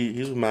 or is he?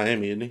 He's with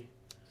Miami, isn't he?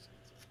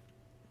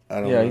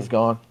 I don't Yeah, know. he's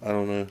gone. I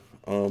don't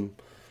know.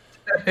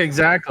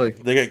 Exactly.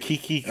 They got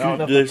Kiki. I don't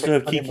know Do if they they still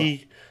have picked him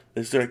Kiki?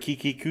 They still have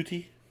Kiki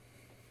Kuti?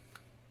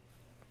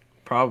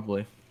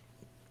 Probably.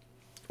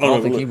 I Oh, don't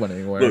no, think look, he went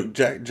anywhere. Look,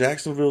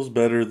 Jacksonville's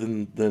better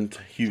than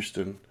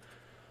Houston.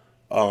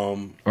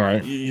 All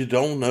right. You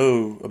don't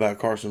know about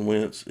Carson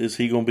Wentz. Is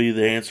he going to be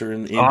the answer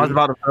in Indy? I was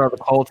about to throw the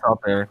Colts out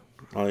there.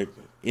 Like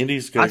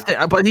Indy's I going.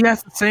 think, but he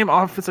has the same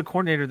offensive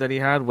coordinator that he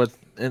had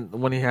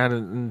when he had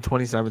in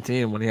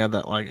 2017 when he had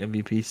that like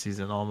MVP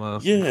season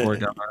almost. Yeah, Before he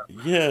got hurt.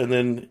 yeah, and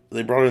then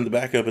they brought in the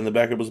backup, and the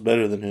backup was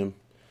better than him.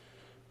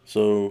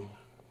 So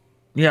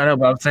Yeah, I know,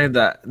 but I'm saying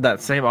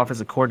that same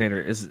offensive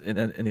coordinator is in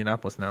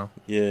Indianapolis now.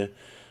 yeah,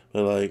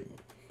 but like,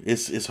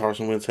 is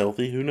Carson Wentz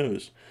healthy? Who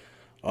knows?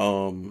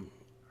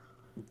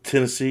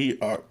 Tennessee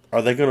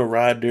are they going to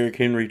ride Derrick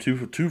Henry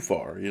too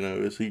far? You know,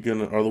 is he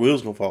gonna? Are the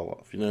wheels going to fall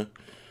off? You know,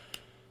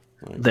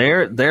 like,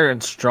 They're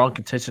in strong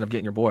contention of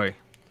getting your boy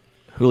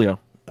Julio.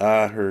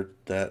 I heard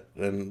that,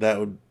 and that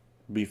would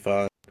be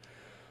fine.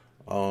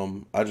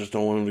 I just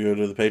don't want him to go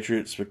to the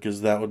Patriots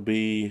because that would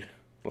be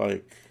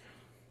like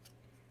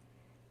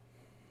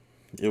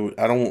it would.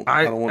 I don't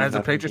want as to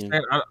a happen Patriots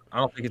again. fan, I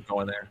don't think he's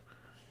going there.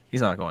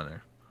 He's not going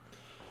there.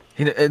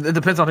 It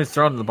depends on who's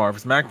throwing the ball. If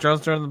it's Mac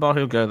Jones throwing the ball,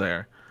 he'll go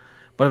there.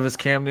 But if it's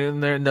Cam Newton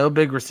there, no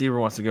big receiver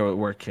wants to go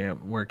where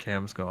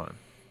Cam's going.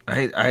 I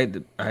hate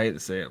to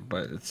say it,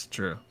 but it's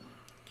true.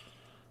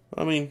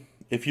 I mean,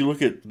 if you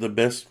look at the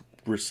best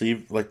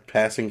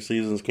passing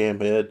seasons Cam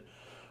had,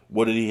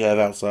 what did he have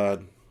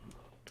outside?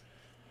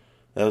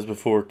 That was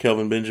before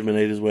Kelvin Benjamin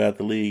ate his way out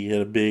the league. He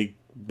had a big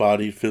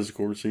bodied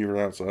physical receiver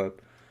outside.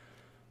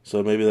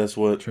 So maybe that's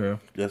what True.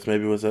 that's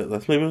maybe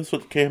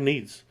what Cam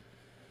needs.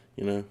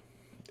 You know.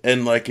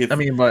 And like if I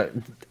mean, but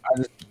I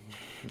just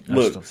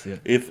look, don't see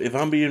it. if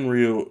I'm being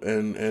real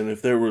and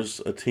if there was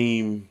a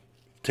team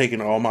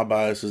taking all my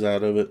biases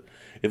out of it,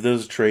 if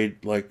there's a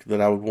trade like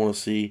that I would want to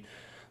see,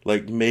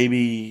 like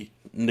maybe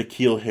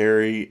N'Keal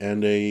Harry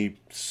and a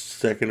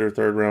second or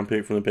third round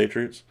pick from the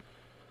Patriots.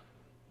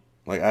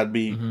 Like I'd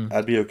be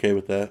okay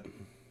with that.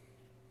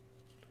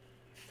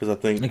 Because I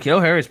think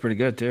N'Keal Harry's pretty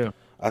good too.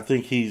 I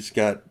think he's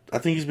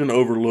been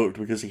overlooked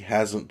because he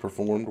hasn't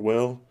performed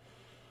well.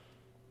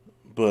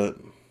 But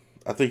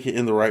I think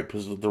in the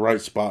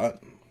right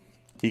spot,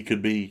 he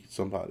could be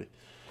somebody.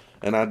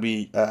 And I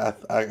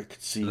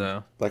could see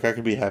No. like I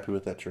could be happy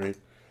with that trade.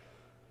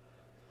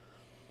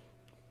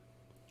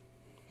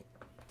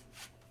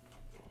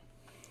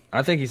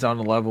 I think he's on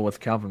the level with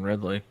Calvin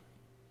Ridley.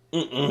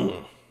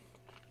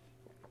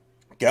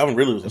 Calvin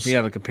Ridley If you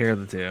had to compare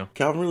the two,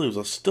 was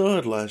a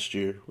stud last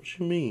year. What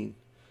you mean?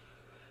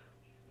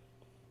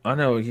 I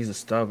know he's a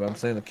stud. But I'm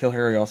saying that N'Keal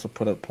Harry also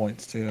put up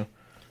points too.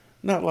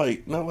 Not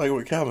like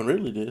what Calvin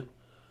Ridley did.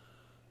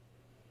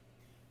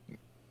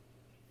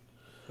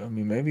 I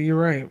mean, maybe you're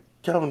right.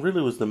 Calvin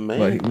Ridley was the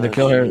man But last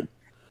N'Keal year. Harry.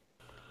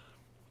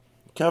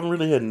 Calvin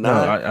Ridley had No,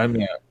 I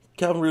mean,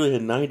 Calvin Ridley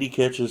had 90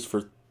 catches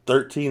for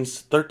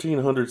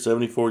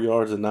 1,374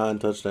 yards and 9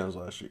 touchdowns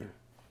last year.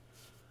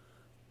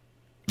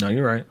 no,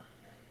 you're right.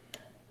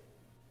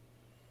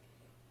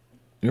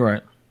 You're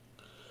right.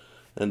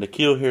 And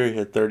N'Keal Harry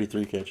had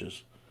 33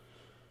 catches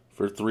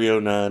for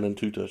 309 and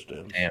 2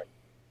 touchdowns. Damn.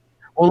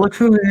 Well, look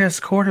who his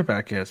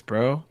quarterback is,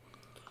 bro.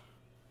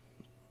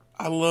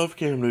 I love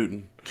Cam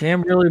Newton.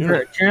 Cam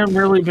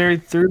really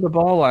buried through the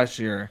ball last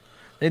year.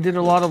 They did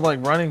a lot of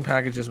like running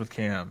packages with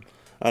Cam.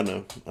 I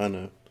know.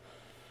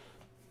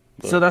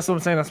 So that's what I'm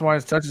saying. That's why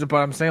it's touches it. But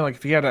I'm saying, like,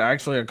 if he had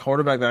actually a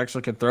quarterback that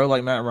actually could throw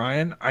like Matt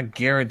Ryan, I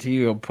guarantee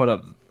you he'll put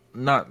up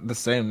not the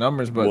same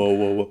numbers, but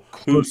whoa.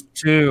 close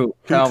to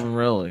Calvin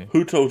Ridley.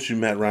 Who told you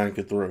Matt Ryan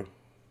could throw?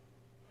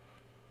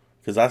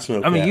 Because I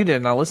smell. I mean, you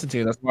didn't. I listened to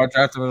you. That's why I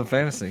drafted him in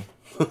fantasy.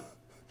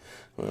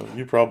 Well,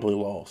 you probably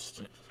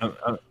lost.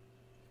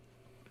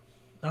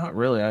 Not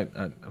really. I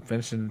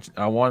finished.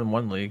 I won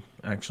one league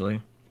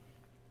actually,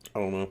 I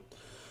don't know.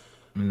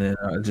 and then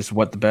I just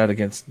wet the bed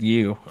against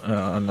you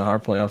on our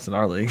playoffs in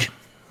our league.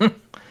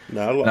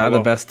 No, Not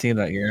the best team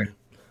that year.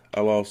 I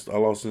lost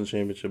in the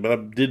championship, but I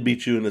did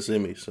beat you in the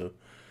semi, so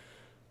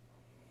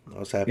I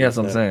was happy. Yeah, that's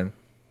what I'm saying.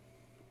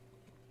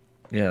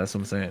 Yeah, that's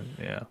what I'm saying.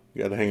 Yeah.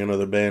 Got to hang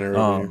another banner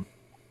over here.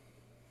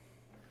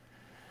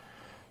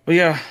 But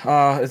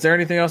yeah, is there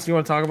anything else you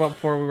want to talk about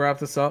before we wrap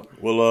this up?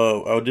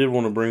 Well, I did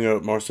want to bring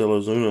up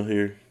Marcelo Zuna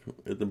here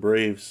at the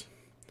Braves.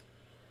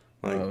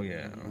 Oh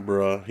yeah,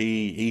 bruh,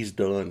 he's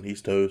done.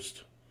 He's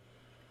toast.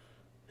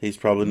 He's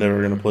probably never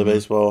going to play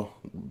baseball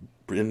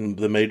in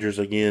the majors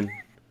again.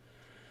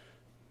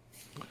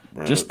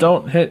 Bruh. Just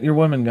don't hit your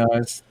women,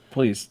 guys.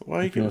 Please.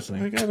 Why you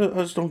listening?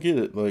 I just don't get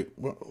it. Like,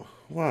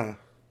 why?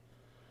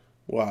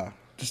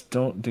 Just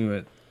don't do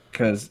it.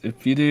 Because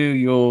if you do,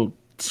 you'll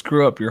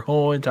screw up your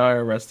whole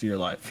entire rest of your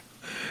life.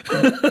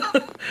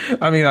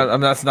 I mean,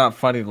 that's not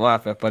funny to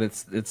laugh at, but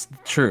it's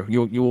true.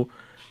 You'll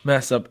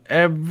mess up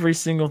every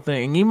single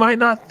thing, and you might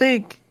not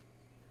think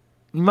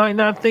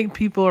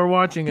people are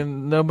watching,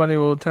 and nobody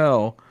will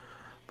tell.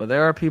 But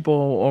there are people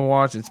who are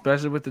watching,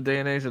 especially with the day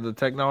and age of the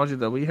technology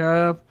that we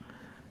have.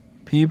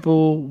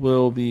 People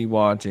will be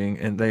watching,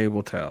 and they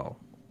will tell.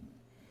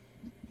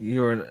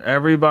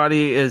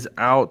 Everybody is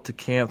out to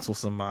cancel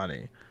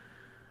somebody,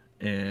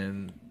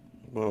 and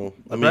well,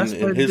 I mean,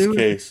 in his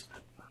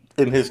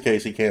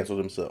case, he canceled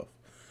himself.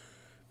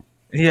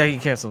 Yeah, he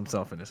canceled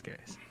himself in this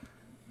case,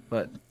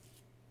 but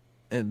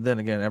and then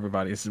again,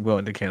 everybody is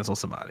willing to cancel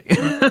somebody.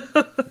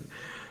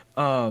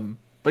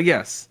 But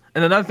yes,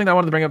 and another thing I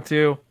wanted to bring up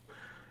too.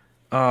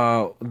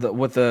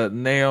 With the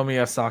Naomi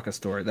Osaka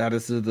story, that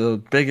is the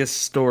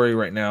biggest story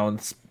right now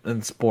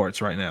in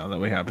sports right now that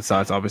we have,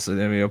 besides obviously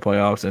the NBA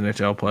playoffs,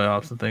 NHL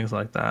playoffs, and things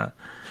like that.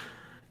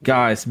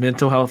 Guys,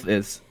 mental health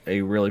is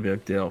a really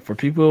big deal for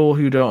people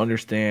who don't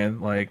understand.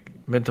 Like,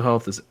 mental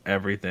health is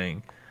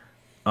everything.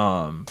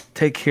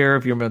 Take care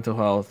of your mental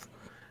health,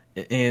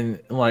 and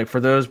like for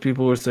those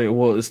people who say,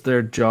 "Well, it's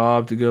their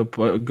job to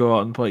go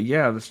out and play."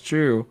 Yeah, that's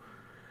true,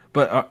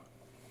 but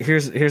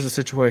here's the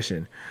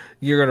situation.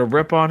 You're going to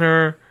rip on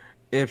her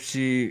if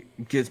she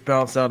gets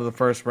bounced out of the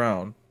first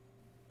round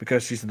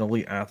because she's an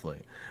elite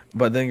athlete.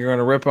 But then you're going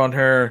to rip on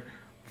her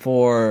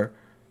for,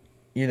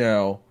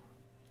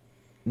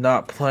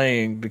 not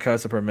playing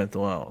because of her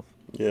mental health.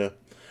 Yeah.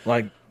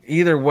 Like,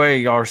 either way,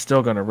 y'all are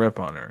still going to rip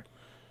on her.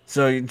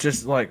 So you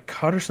just, like,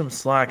 cut her some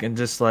slack and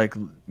just, like,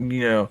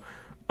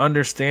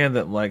 understand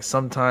that, like,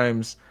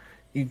 sometimes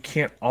you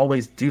can't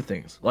always do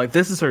things. Like,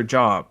 this is her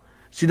job.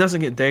 She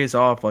doesn't get days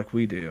off like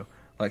we do.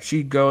 Like,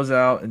 she goes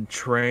out and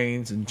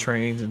trains and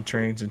trains and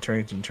trains and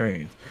trains and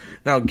trains.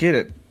 Now, get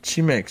it.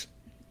 She makes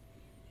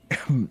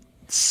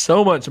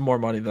so much more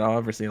money than I'll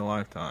ever see in a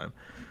lifetime.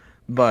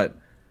 But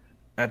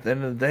at the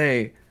end of the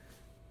day,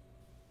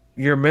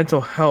 your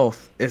mental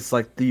health is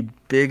like the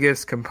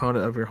biggest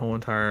component of your whole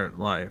entire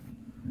life.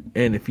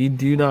 And if you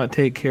do not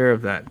take care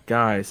of that,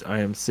 guys, I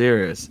am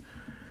serious.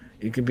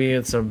 You could be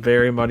in some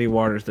very muddy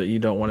waters that you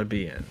don't want to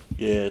be in.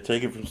 Yeah,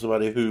 take it from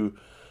somebody who...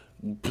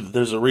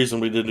 There's a reason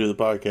we didn't do the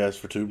podcast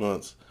for 2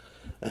 months.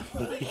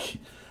 I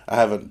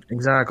haven't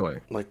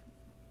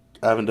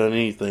done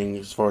anything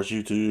as far as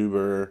YouTube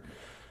or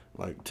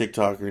like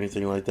TikTok or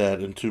anything like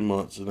that in 2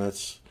 months, and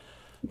that's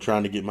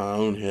trying to get my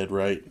own head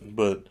right.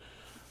 But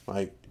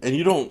like, and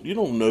you don't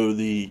know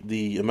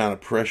the amount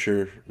of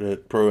pressure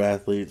that pro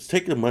athletes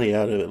take the money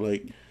out of it.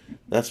 Like,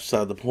 that's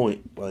beside the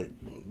point. Like,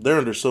 they're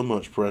under so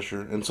much pressure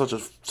and such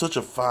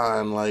a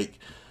fine like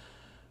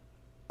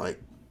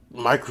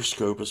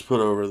microscope is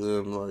put over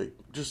them. Like,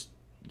 just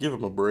give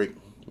them a break,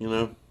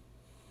 Well,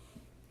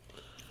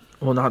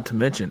 not to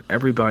mention,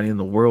 everybody in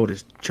the world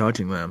is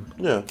judging them.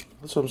 Yeah,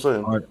 that's what I'm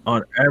saying.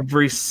 On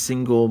every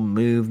single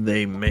move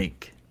they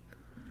make.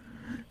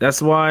 That's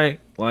why,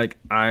 like,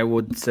 I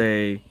would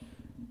say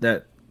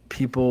that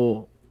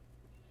people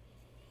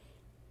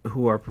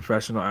who are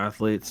professional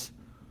athletes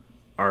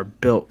are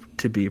built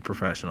to be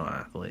professional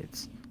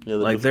athletes. Yeah,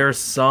 Like there's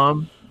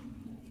some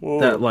well,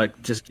 that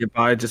like just get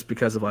by just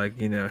because of like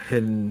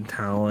hidden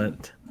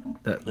talent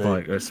that yeah,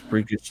 like is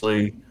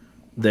freakishly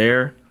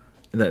there,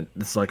 and that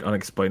it's like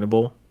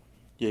unexplainable.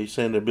 yeah, you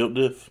saying they're built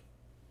diff?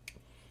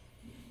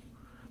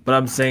 But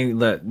I'm saying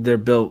that they're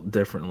built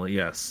differently,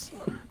 yes,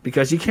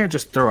 because you can't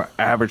just throw an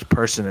average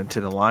person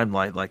into the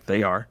limelight like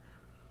they are.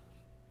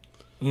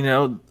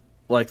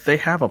 Like they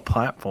have a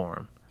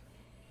platform,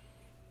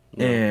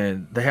 Yeah,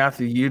 and they have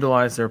to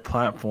utilize their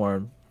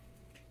platform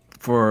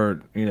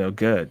for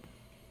good.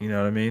 You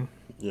know what I mean?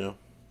 yeah.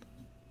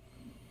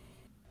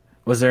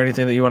 Was there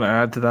anything that you want to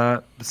add to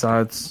that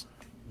besides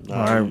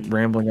my No,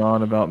 rambling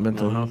on about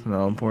mental no, health and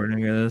how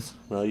important it is?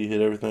 no, you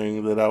hit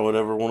everything that I would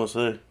ever want to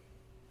say.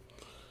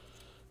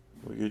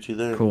 We get you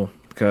there. Cool,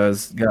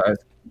 because guys,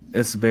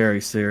 it's very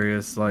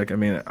serious. Like, I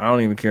mean, I don't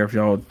even care if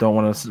y'all don't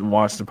want to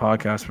watch the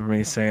podcast for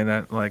me saying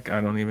that. Like,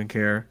 I don't even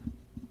care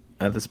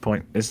at this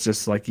point. It's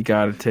just like you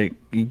gotta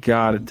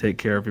take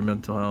care of your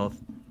mental health.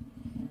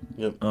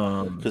 Yep.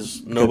 Um,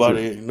 Because 'Cause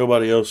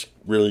nobody else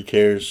really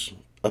cares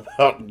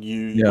about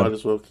you. You Yeah. might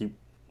as well keep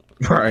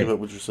right. up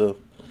with yourself.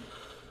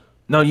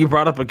 No, you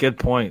brought up a good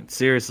point.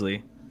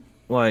 Seriously,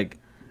 like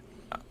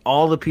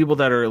all the people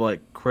that are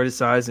like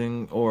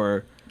criticizing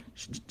or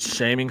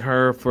shaming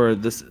her for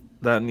this,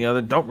 that, and the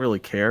other don't really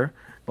care.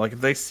 Like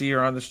if they see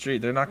her on the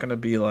street, they're not gonna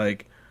be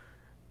like,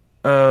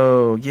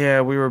 "Oh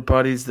yeah, we were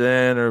buddies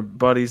then," or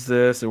 "buddies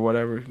this," or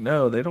whatever.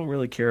 No, they don't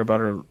really care about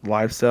her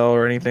lifestyle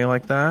or anything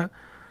like that.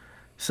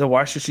 So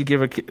why should she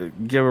give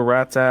a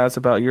rat's ass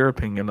about your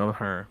opinion of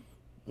her?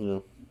 Yeah.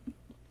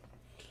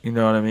 You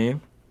know what I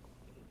mean?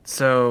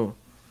 So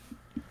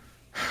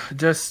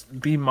just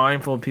be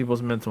mindful of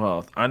people's mental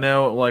health. I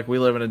know like we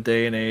live in a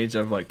day and age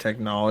of like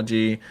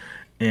technology,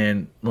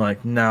 and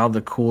like now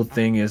the cool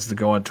thing is to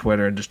go on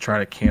Twitter and just try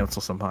to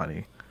cancel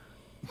somebody.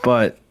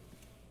 But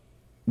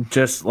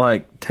just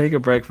like take a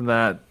break from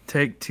that,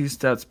 take 2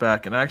 steps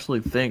back and actually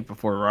think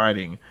before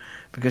writing,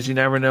 because you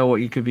never know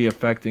what you could be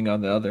affecting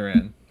on the other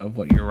end of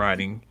what you're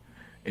writing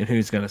and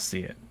who's going to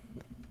see it.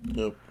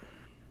 Yep.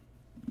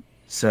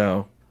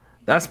 So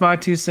that's my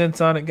 2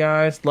 cents on it,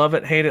 guys. Love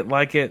it, hate it,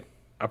 like it.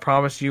 I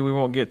promise you we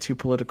won't get too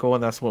political,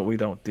 and that's what we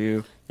don't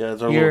do. Yeah,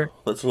 that's Here.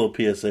 that's a little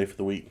PSA for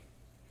the week.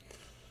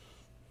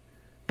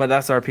 But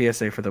that's our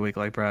PSA for the week,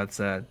 like Brad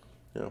said.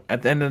 Yeah.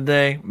 At the end of the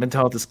day, mental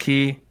health is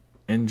key,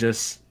 and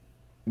just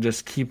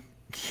keep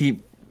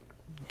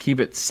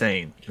it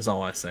sane is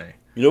all I say.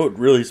 You know what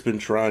really's been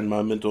trying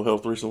my mental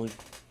health recently?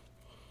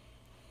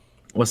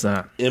 What's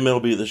that?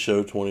 MLB The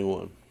Show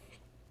 21.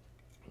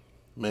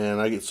 Man,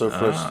 I get so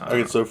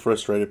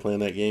frustrated playing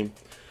that game.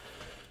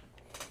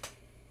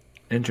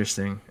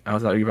 Interesting. I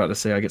thought you were about to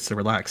say I get so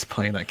relaxed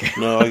playing that game.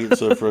 No, I get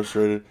so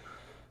frustrated.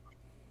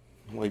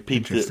 Like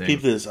peep Interesting.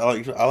 this.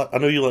 I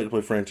know you like to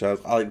play franchise.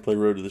 I like to play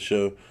Road to the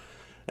Show,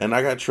 and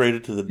I got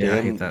traded to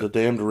I hate that. the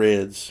damned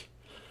Reds,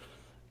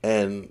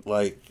 and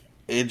like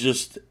it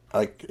just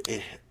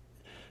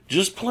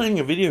just playing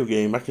a video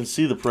game. I can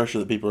see the pressure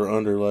that people are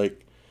under.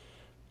 Like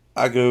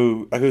I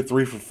go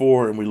 3 for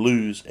 4 and we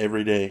lose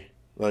every day.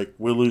 Like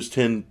we'll lose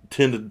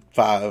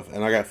 10-5,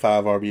 and I got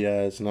 5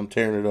 RBIs, and I'm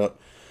tearing it up.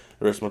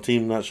 The rest of my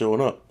team not showing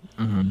up.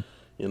 Mm-hmm.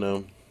 You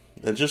know.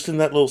 And just in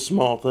that little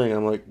small thing,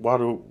 I'm like, why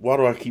do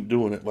I keep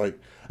doing it? Like,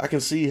 I can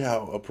see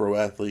how a pro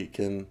athlete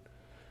can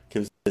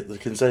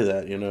say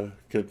that, you know,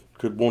 could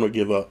want to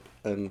give up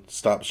and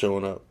stop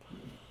showing up.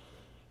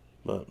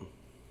 But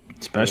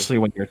Especially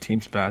when your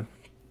team's bad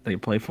that you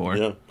play for.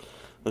 yeah,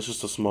 that's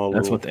just a small.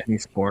 That's little with any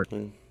sport.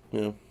 thing.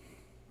 Yeah,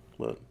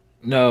 but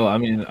No, I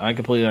mean I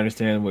completely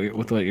understand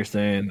with what you're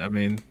saying. I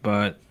mean,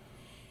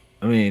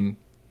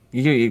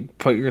 you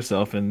put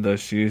yourself in those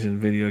shoes in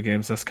video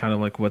games. That's kind of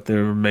like what they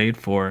were made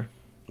for.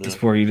 Just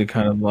for you to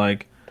kind of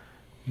like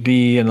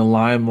be in the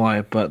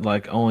limelight, but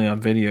like only on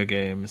video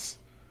games,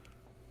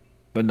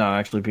 but not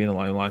actually be in the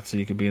limelight, so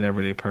you can be an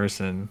everyday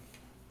person.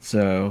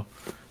 So,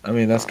 I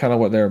mean, that's kind of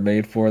what they were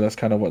made for. That's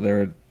kind of what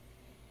they're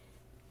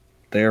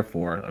there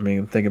for. I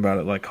mean, think about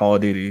it, like Call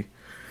of Duty.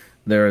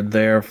 They're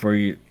there for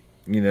you,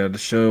 to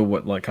show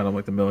what like kind of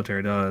like the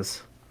military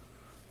does.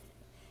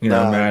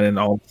 Madden,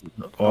 all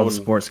the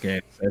sports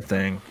games, that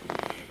thing.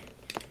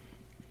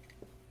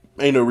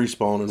 ain't no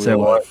respawn in Say real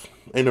what? life.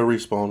 Ain't no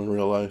respawn in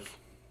real life.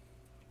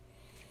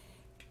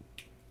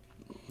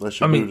 Unless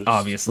you're I mean, Buddhist.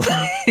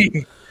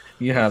 obviously,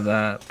 you have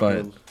that,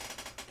 but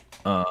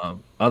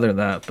other than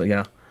that, but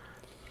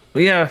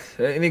yeah.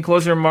 Any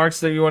closing remarks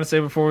that you want to say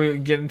before we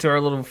get into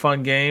our little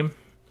fun game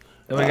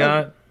that we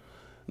got?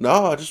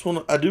 No, I just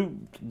want to.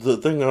 Another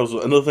thing I was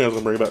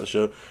gonna bring about the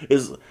show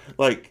is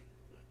like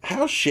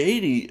how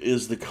shady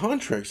is the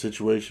contract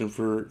situation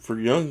for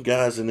young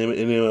guys in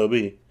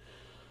MLB.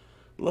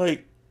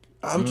 Like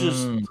I'm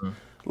just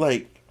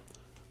like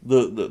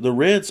the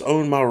Reds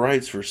own my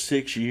rights for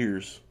 6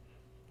 years.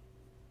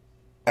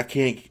 I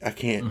can't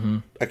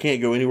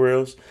go anywhere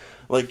else.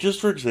 Like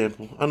just for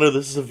example, I know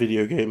this is a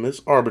video game.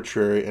 It's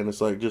arbitrary and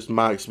it's like just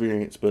my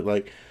experience, but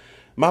like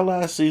my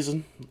last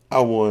season, I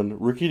won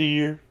Rookie of the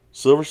Year,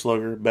 Silver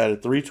Slugger,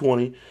 batted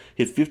 .320,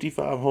 hit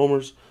 55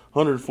 homers,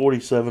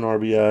 147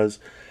 RBIs,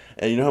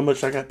 and you know how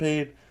much I got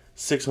paid?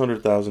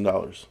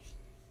 $600,000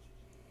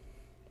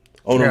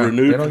 on a Yeah, they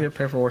renewed don't get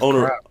paid for worth on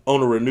a crap.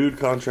 on a renewed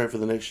contract for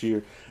the next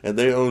year, and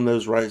they own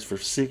those rights for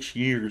 6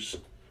 years.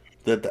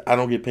 That I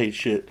don't get paid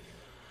shit.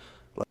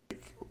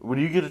 Like when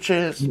you get a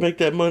chance to make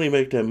that money,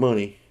 make that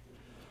money.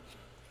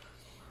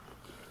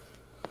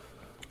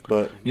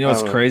 But You know I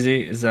what's don't know.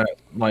 crazy is that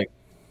like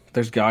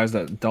there's guys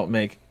that don't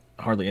make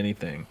hardly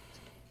anything,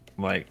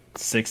 like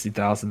 $60,000,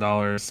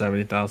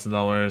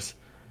 $70,000.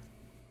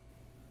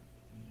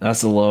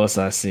 That's the lowest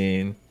I've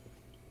seen.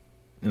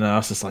 And I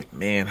was just like,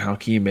 man, how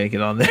can you make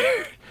it on there?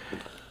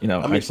 I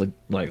mean, Actually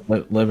like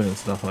living and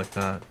stuff like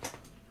that.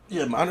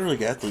 yeah, minor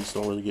league athletes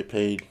don't really get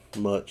paid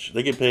much.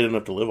 They get paid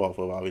enough to live off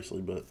of,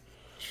 obviously, but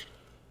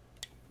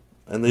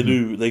and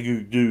Mhm. they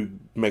do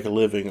make a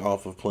living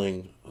off of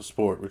playing a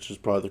sport, which is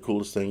probably the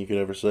coolest thing you could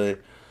ever say.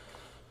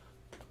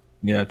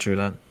 Yeah, true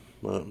that.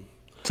 But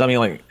So I mean,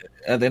 like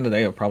at the end of the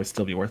day, it'll probably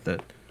still be worth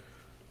it.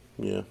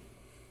 yeah,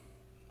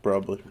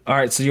 probably. All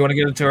right, so you want to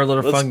get into our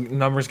little Let's fun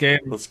numbers game?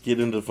 let's get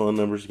into the fun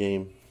numbers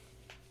game.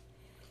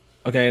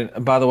 Okay.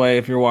 And by the way,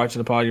 if you're watching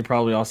the pod, you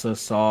probably also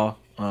saw,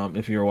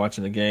 if you were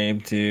watching the game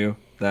too,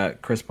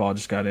 that Chris Paul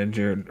just got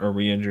injured or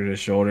re-injured his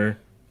shoulder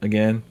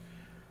again.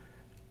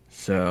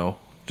 So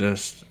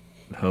just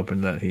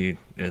hoping that he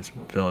is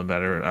feeling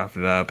better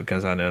after that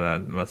because I know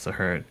that must have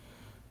hurt.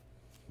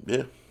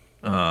 Yeah,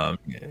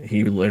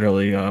 He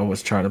literally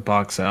was trying to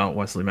box out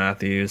Wesley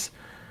Matthews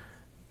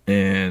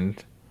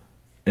and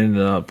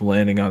ended up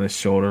landing on his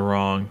shoulder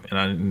wrong, and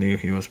I knew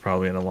he was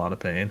probably in a lot of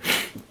pain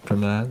from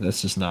that.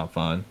 That's just not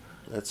fun,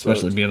 that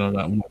especially sucks. being on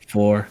that wood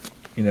floor.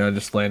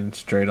 Just landing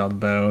straight on the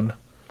bone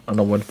on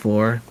the wood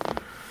floor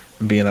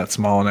and being that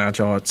small and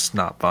agile. It's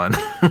not fun.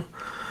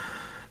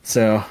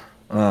 So,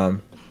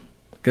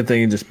 good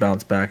thing he just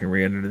bounced back and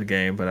re-entered the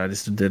game. But I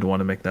just did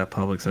want to make that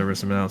public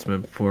service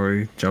announcement before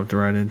we jumped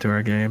right into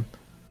our game.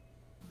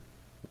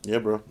 Yeah,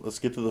 bro. Let's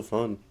get to the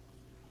fun.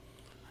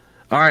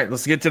 All right,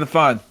 let's get to the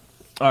fun.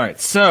 All right,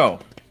 so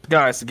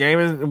guys, the game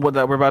is what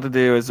that we're about to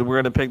do is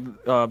we're going to pick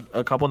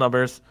a couple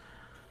numbers.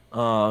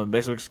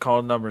 Basically, it's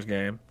called a numbers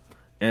game,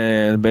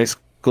 and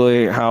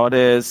basically how it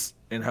is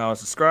and how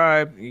it's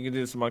described. You can do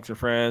this amongst your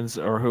friends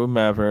or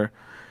whomever.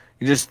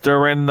 You just throw a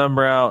random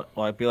number out,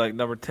 like be like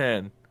number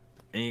 10,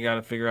 and you got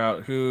to figure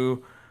out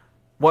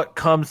what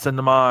comes to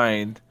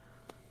mind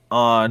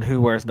on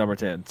who wears number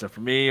 10. So for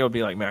me, it'll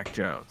be like Mac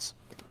Jones.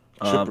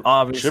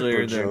 Obviously,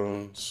 Chipper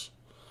Jones.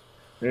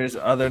 there's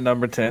other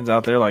number 10s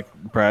out there, like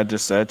Brad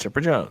just said,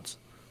 Chipper Jones.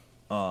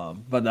 But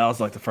that was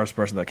like the first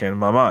person that came to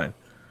my mind.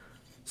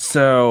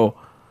 So,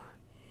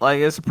 like,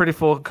 it's a pretty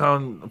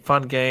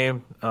fun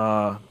game.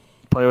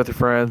 Play with your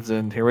friends,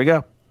 and here we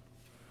go.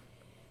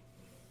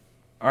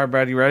 All right,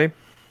 Brad, you ready?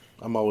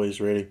 I'm always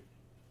ready.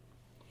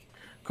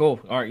 Cool.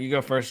 All right, you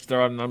go first.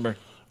 Throw out a number.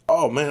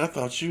 Oh man, I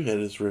thought you had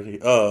this ready.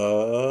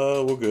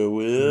 We'll go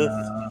with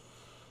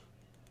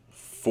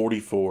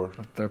 44.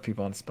 Throw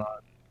people on the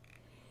spot.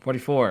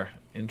 44.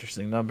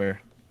 Interesting number.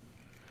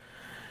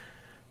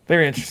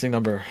 Very interesting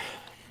number.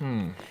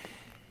 I'm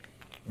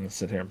gonna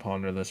sit here and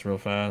ponder this real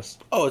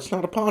fast. Oh, it's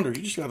not a ponder.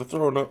 You just got to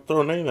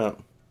throw a name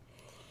out.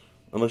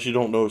 Unless you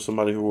don't know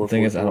somebody who wore The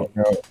thing is, I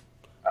 44. don't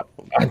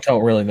know. I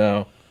don't really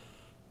know.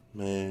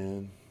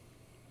 Man,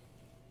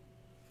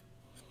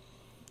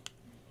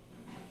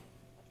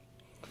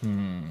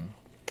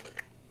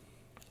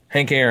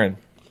 Hank Aaron.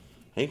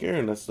 Hank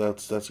Aaron. That's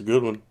a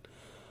good one.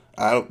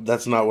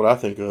 That's not what I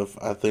think of.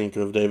 I think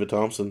of David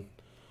Thompson,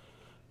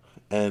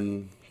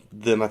 and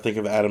then I think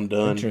of Adam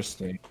Dunn.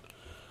 Interesting.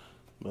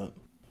 But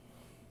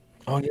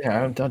Oh yeah,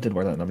 Adam Dunn did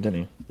wear that number,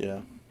 didn't he? yeah,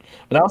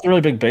 But that was a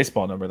really big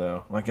baseball number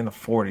though, like in the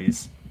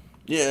 40s.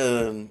 yeah.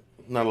 And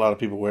not a lot of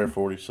people wear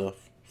 40 stuff.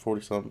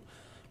 40 something.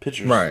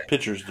 Pitchers, Right.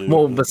 pitchers do.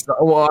 Well,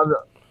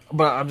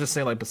 but I'm just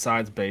saying, like,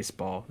 besides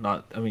baseball,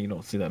 you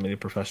don't see that many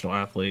professional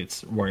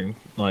athletes wearing,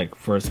 like,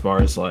 for as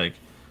far as, like,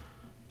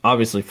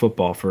 obviously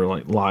football for,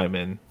 like,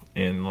 linemen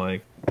and,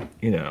 like,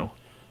 Well,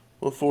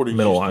 40.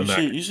 middle You see,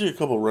 linebacker. you see a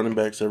couple running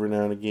backs every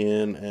now and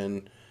again,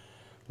 and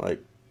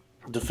like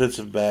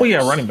defensive backs. Well,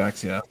 yeah, running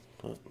backs, yeah.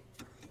 But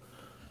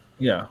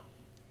Yeah.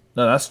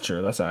 No, that's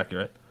true. That's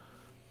accurate.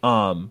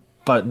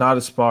 But not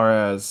as far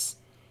as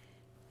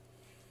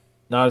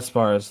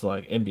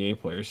like NBA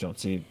players. You don't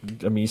see.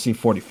 I mean, you see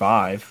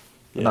 45,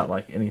 but Yeah. not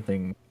like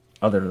anything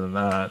other than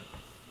that.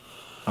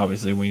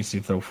 Obviously, when you see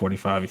throw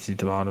 45, you see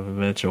Donovan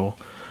Mitchell,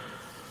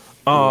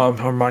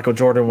 or Michael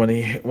Jordan when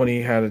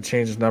he had to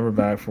change his number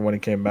back for when he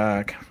came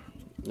back.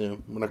 yeah,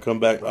 when I come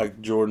back like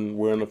Jordan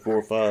wearing the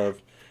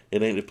 4-5,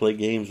 it ain't to play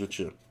games with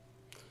you.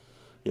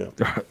 Yeah,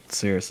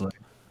 Seriously.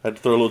 had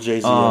to throw a little Jay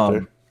Z out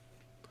there.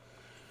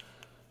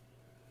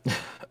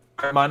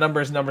 My number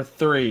is number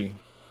 3.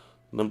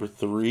 Number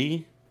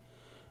 3,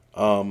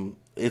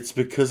 it's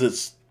because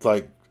it's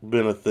like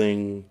been a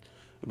thing.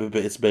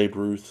 It's Babe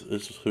Ruth.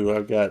 It's who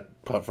I've got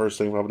first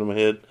thing popping in my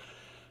head.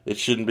 It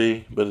shouldn't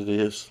be, but it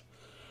is.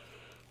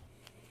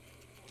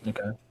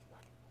 Okay.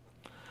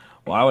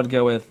 Well, I would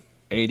go with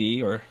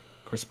 80 or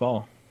Chris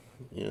Paul.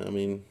 Yeah, I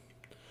mean,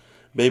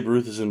 Babe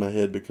Ruth is in my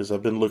head because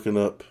I've been looking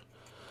up,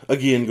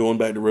 again, going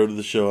back to Road to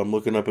the Show, I'm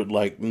looking up at,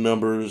 like,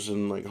 numbers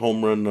and, like,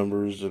 home run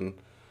numbers, and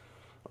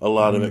a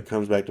lot of it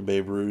comes back to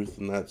Babe Ruth,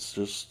 and that's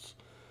just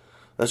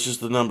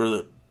the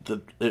number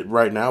that it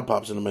right now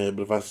pops into my head.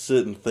 But if I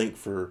sit and think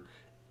for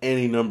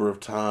any number of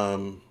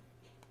time,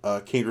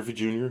 King Griffey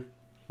Jr.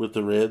 with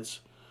the Reds.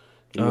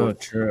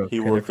 True. He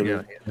worked with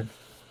him.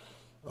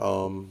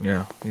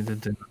 Yeah, he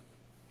did too.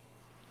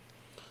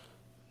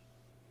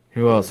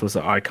 Who else was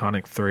the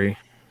iconic three?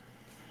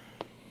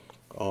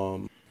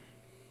 Dale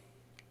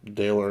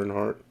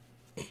Earnhardt.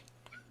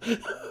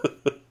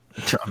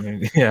 I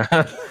mean, yeah.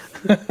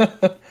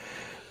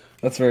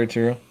 That's very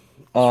true.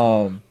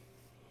 All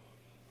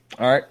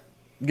right.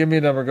 Give me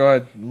a number. Go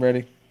ahead. I'm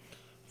ready.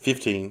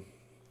 15.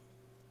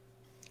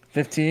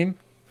 15?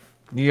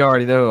 You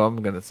already know who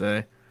I'm going to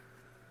say.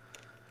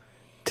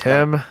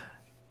 Tim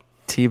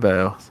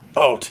Tebow.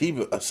 Oh,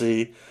 Tebow.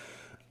 See,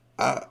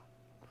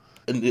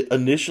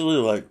 initially,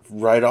 like,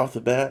 right off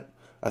the bat,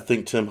 I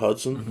think Tim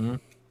Hudson. Mm-hmm.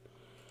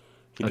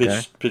 He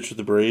pitched with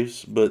the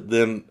Braves, but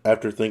then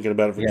after thinking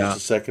about it for just a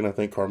second, I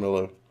think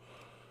Carmelo.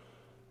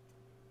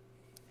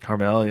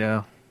 Carmelo,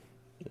 yeah.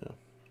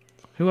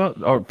 Who else?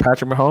 Oh,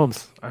 Patrick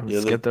Mahomes. I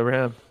skipped over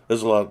him.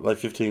 There's a lot. Like,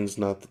 15 is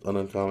not an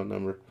uncommon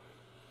number.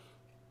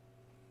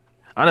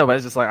 I know, but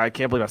it's just like, I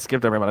can't believe I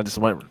skipped over him. I just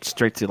went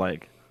straight to,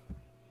 like,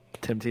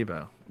 Tim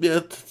Tebow.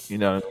 Yeah. You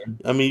know?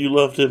 I mean, you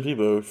love Tim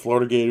Tebow.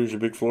 Florida Gators, you're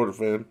a big Florida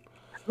fan.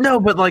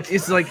 No, but, like,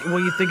 it's like,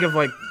 when you think of,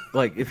 like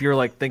if you're,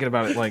 like, thinking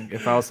about it, like,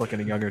 if I was, like,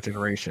 in a younger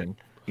generation,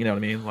 you know what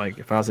I mean? Like,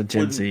 if I was a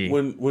Gen Z.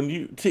 When you, what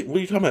are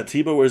you talking about?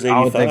 Tebow wears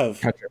 85.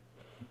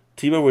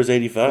 Tebow wears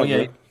 85, well, yeah.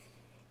 right?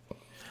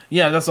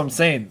 Yeah, that's what I'm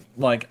saying.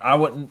 Like, I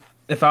wouldn't,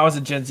 if I was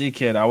a Gen Z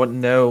kid, I wouldn't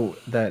know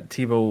that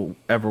Tebow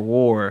ever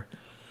wore.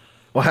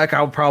 Well, heck,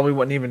 I probably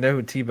wouldn't even know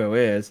who Tebow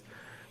is,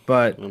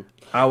 but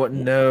I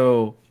wouldn't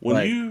know.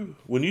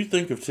 When you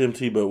think of Tim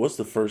Tebow, what's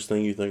the first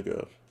thing you think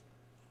of?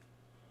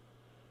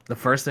 The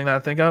first thing that I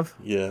think of?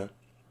 Yeah.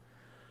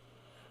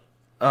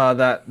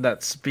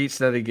 That speech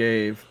that he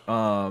gave,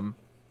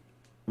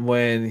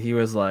 when he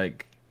was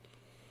like,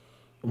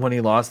 when he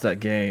lost that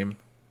game.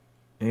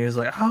 And he was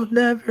like, I'll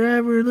never,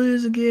 ever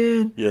lose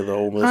again. Yeah, the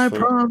Ole Miss I thing.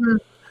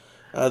 promise.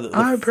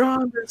 I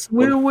promise.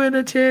 We'll win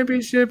a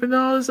championship and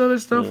all this other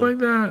stuff like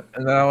that.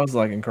 And that was,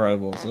 like,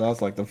 incredible. So that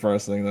was, like, the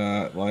first thing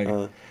that, like...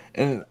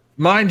 and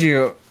mind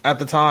you, at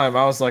the time,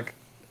 I was, like,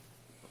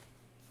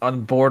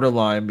 on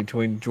borderline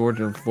between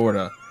Georgia and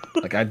Florida.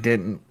 Like, I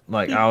didn't...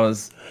 Like, I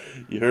was...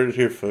 You heard it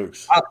here,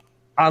 folks.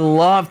 I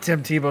love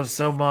Tim Tebow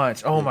so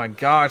much. Oh, my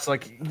gosh.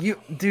 Like,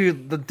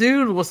 the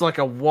dude was, like,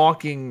 a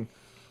walking...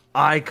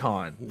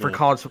 icon for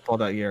college football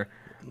that year.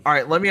 All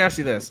right, let me ask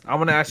you this. I'm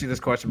going to ask you this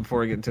question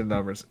before we get into the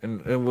numbers,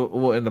 and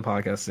we'll end the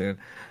podcast soon.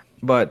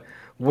 But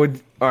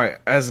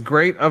as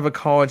great of a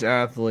college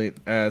athlete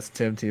as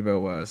Tim Tebow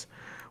was,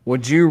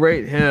 would you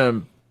rate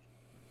him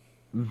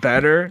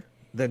better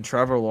than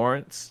Trevor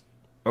Lawrence,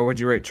 or would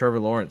you rate Trevor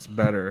Lawrence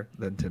better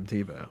than Tim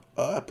Tebow?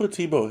 I put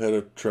Tebow ahead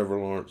of Trevor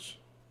Lawrence.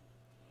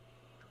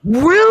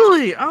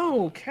 Really?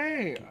 Oh,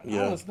 okay.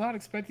 Yeah. I was not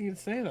expecting you to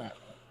say that.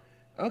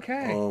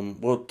 Okay.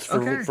 Well,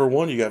 for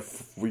one, you got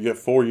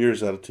 4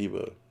 years out of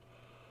Tebow.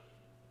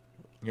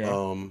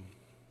 Yeah.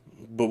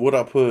 But would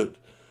I put,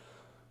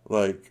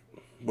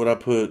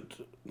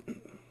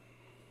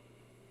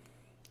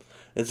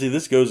 and see,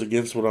 this goes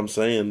against what I'm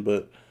saying,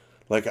 but,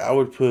 like, I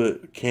would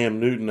put Cam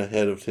Newton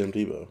ahead of Tim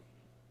Tebow.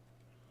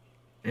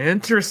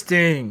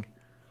 Interesting.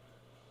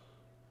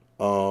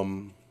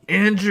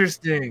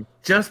 Interesting.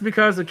 Just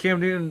because of Cam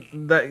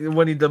Newton, that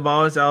when he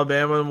demolished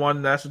Alabama and won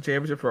the national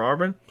championship for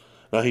Auburn?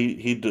 No,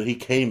 he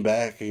came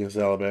back against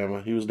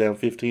Alabama. He was down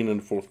 15 in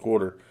the fourth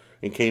quarter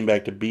and came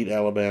back to beat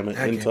Alabama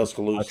in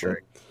Tuscaloosa,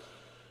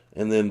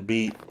 and then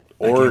beat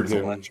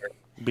Oregon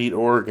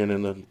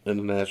in the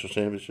national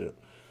championship.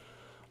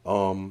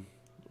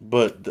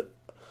 But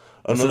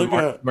another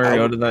guy,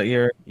 Mariota that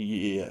year.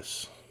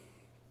 Yes,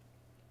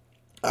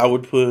 I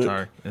would put.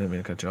 Sorry, I didn't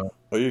mean to cut you off.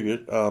 Oh, you're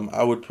good.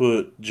 I would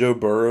put Joe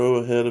Burrow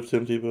ahead of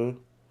Tim Tebow.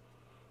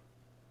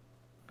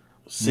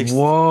 60,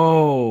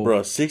 Whoa,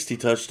 bro! 60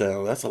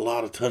 touchdowns. That's a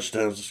lot of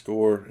touchdowns to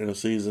score in a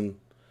season.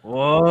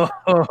 Whoa,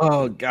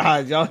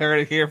 God, y'all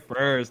heard it here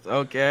first.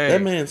 Okay,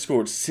 that man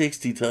scored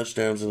 60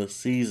 touchdowns in a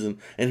season,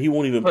 and he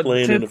won't even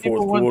play in the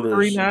fourth quarter.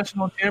 3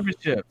 national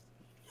championships.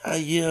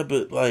 Yeah,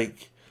 but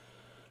like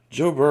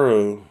Joe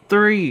Burrow,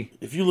 3.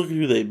 If you look at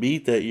who they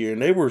beat that year,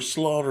 and they were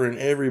slaughtering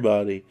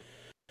everybody.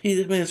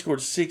 That man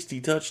scored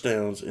 60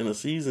 touchdowns in a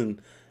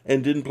season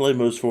and didn't play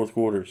most fourth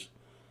quarters.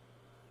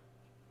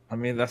 I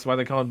mean, that's why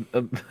they call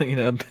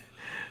him,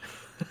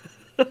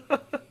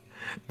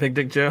 Big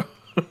Dick Joe.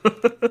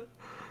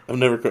 I've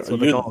never.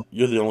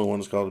 You're the only one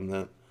that's called him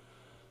that.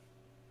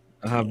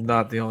 I'm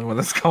not the only one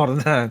that's called him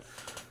that.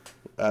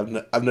 I've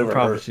never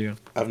heard.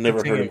 I've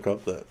never heard him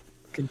called that.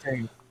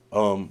 Continue.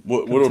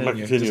 What am I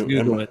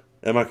continuing?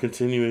 Am I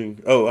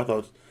continuing? Oh, I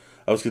thought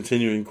I was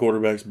continuing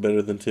quarterbacks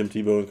better than Tim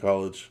Tebow in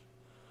college.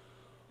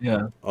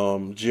 Yeah.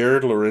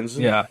 Jared Lorenzen.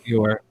 Yeah,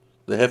 you were.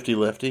 The hefty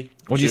lefty.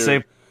 Would you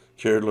say?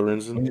 Jared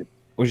Lorenzen?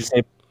 Would you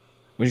say?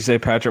 Would you say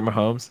Patrick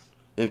Mahomes?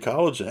 In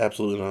college,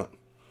 absolutely not.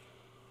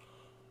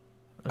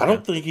 Okay. I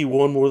don't think he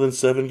won more than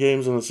 7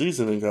 games in a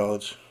season in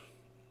college.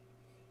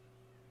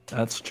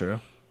 That's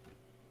true.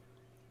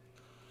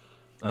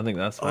 I think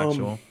that's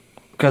factual.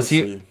 Because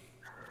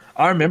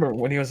I remember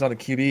when he was on the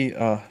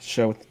QB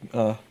show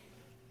with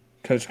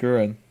Coach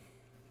Gruen,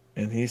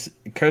 and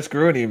Coach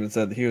Gruen even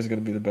said he was going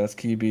to be the best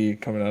QB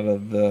coming out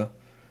of the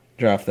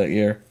draft that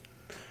year.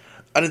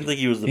 I didn't think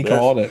he was the best. He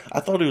called it.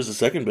 I thought he was the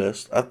second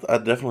best. I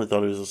definitely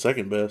thought he was the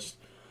second best.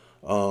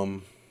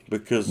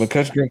 Because But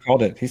Coach Gruen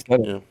called it. He said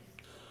it. Yeah.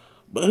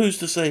 But who's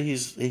to say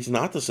he's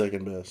not the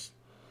second best?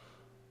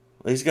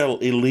 He's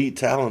got elite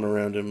talent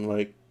around him.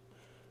 Like,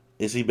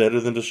 is he better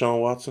than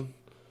Deshaun Watson?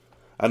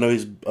 I know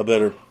he's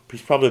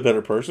probably a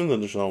better person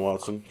than Deshaun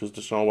Watson because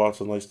Deshaun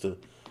Watson likes to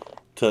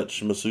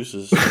touch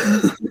masseuses.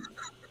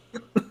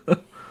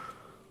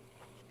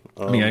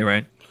 Yeah, you're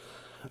right.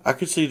 I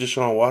could see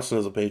Deshaun Watson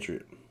as a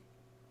Patriot.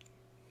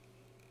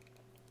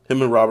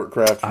 Him and Robert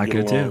Kraft would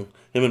get along.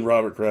 Him and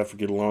Robert Kraft would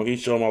get along. He'd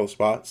show him all the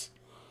spots.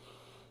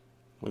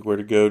 Like where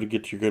to go to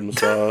get your good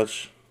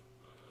massage.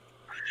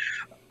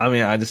 I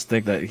mean, I just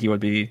think that he would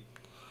be.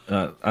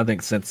 I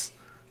think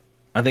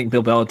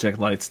Bill Belichick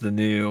likes the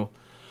new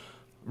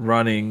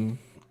running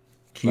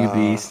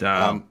QB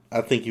style. I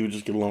think he would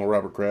just get along with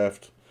Robert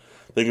Kraft.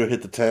 They go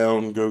hit the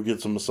town, go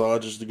get some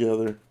massages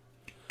together.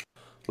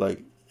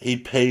 Like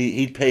he'd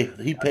pay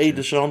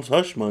Deshaun's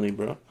hush money,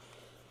 bro.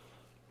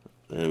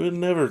 They would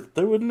never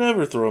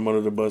throw him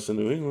under the bus in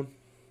New England.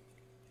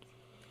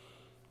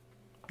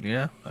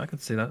 Yeah, I can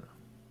see that.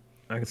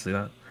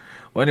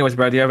 Well, anyways,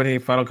 Brad, do you have any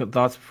final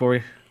thoughts before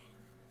we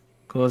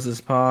close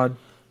this pod?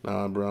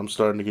 Nah, bro, I'm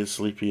starting to get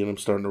sleepy and I'm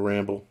starting to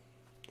ramble.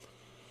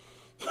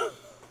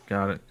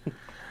 Got it.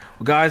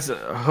 Well, guys,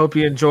 I hope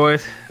you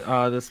enjoyed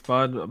this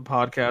fun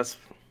podcast.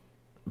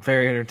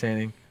 Very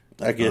entertaining.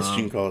 I guess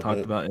you can call it talked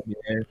that. About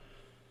NBA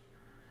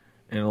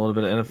and a little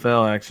bit of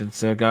NFL action.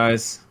 So,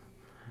 guys,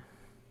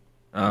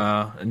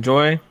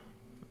 enjoy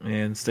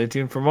and stay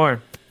tuned for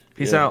more.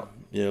 Peace out.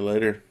 Yeah,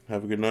 later.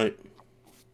 Have a good night.